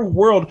entire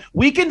world.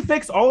 We can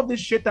fix all of this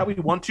shit that we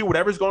want to,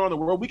 whatever's going on in the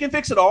world. We can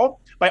fix it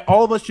all by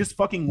all of us just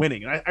fucking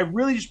winning. And I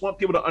really just want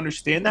people to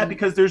understand that,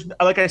 because there's,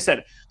 like I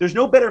said, there's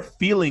no better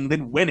feeling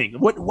than winning.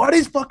 What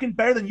is fucking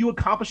better than you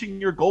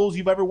accomplishing your goals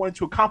you've ever wanted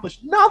to accomplish?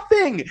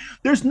 Nothing.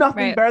 There's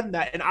nothing better than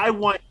that. And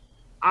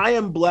I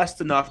am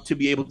blessed enough to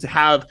be able to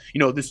have,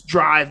 this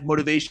drive,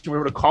 motivation,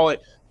 whatever to call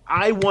it.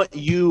 I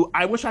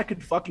wish I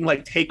could fucking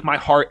like take my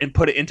heart and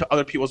put it into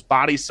other people's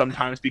bodies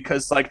sometimes,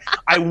 because like,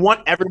 I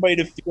want everybody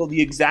to feel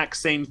the exact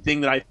same thing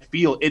that I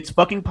feel. It's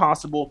fucking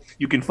possible.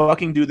 You can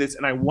fucking do this,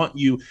 and I want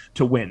you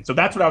to win. So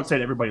that's what I would say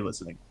to everybody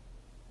listening.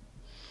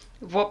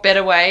 What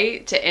better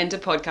way to end a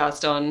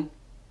podcast on?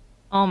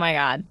 Oh my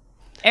God.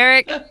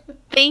 Eric,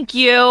 thank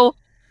you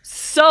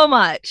so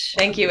much.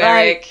 Thank you,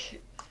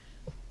 Eric.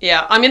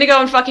 Yeah, I'm going to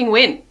go and fucking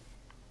win.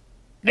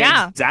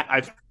 Yeah.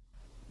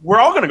 We're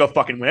all going to go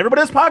fucking win.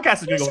 Everybody on this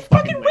podcast is going to go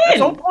fucking win. That's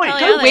the whole point.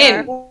 Go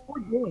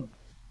win.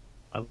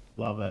 I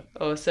love it.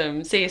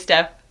 Awesome. See you,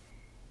 Steph.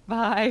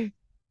 Bye.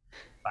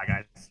 Bye,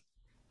 guys.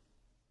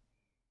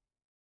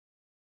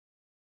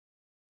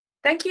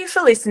 Thank you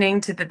for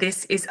listening to the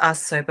This Is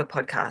Us Sober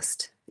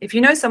podcast. If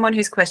you know someone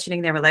who's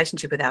questioning their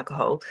relationship with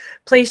alcohol,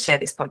 please share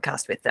this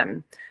podcast with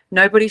them.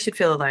 Nobody should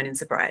feel alone in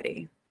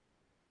sobriety.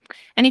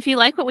 And if you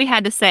like what we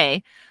had to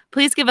say,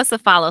 please give us a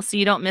follow so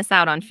you don't miss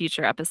out on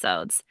future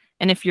episodes.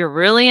 And if you're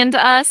really into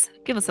us,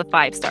 give us a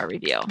 5-star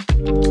review.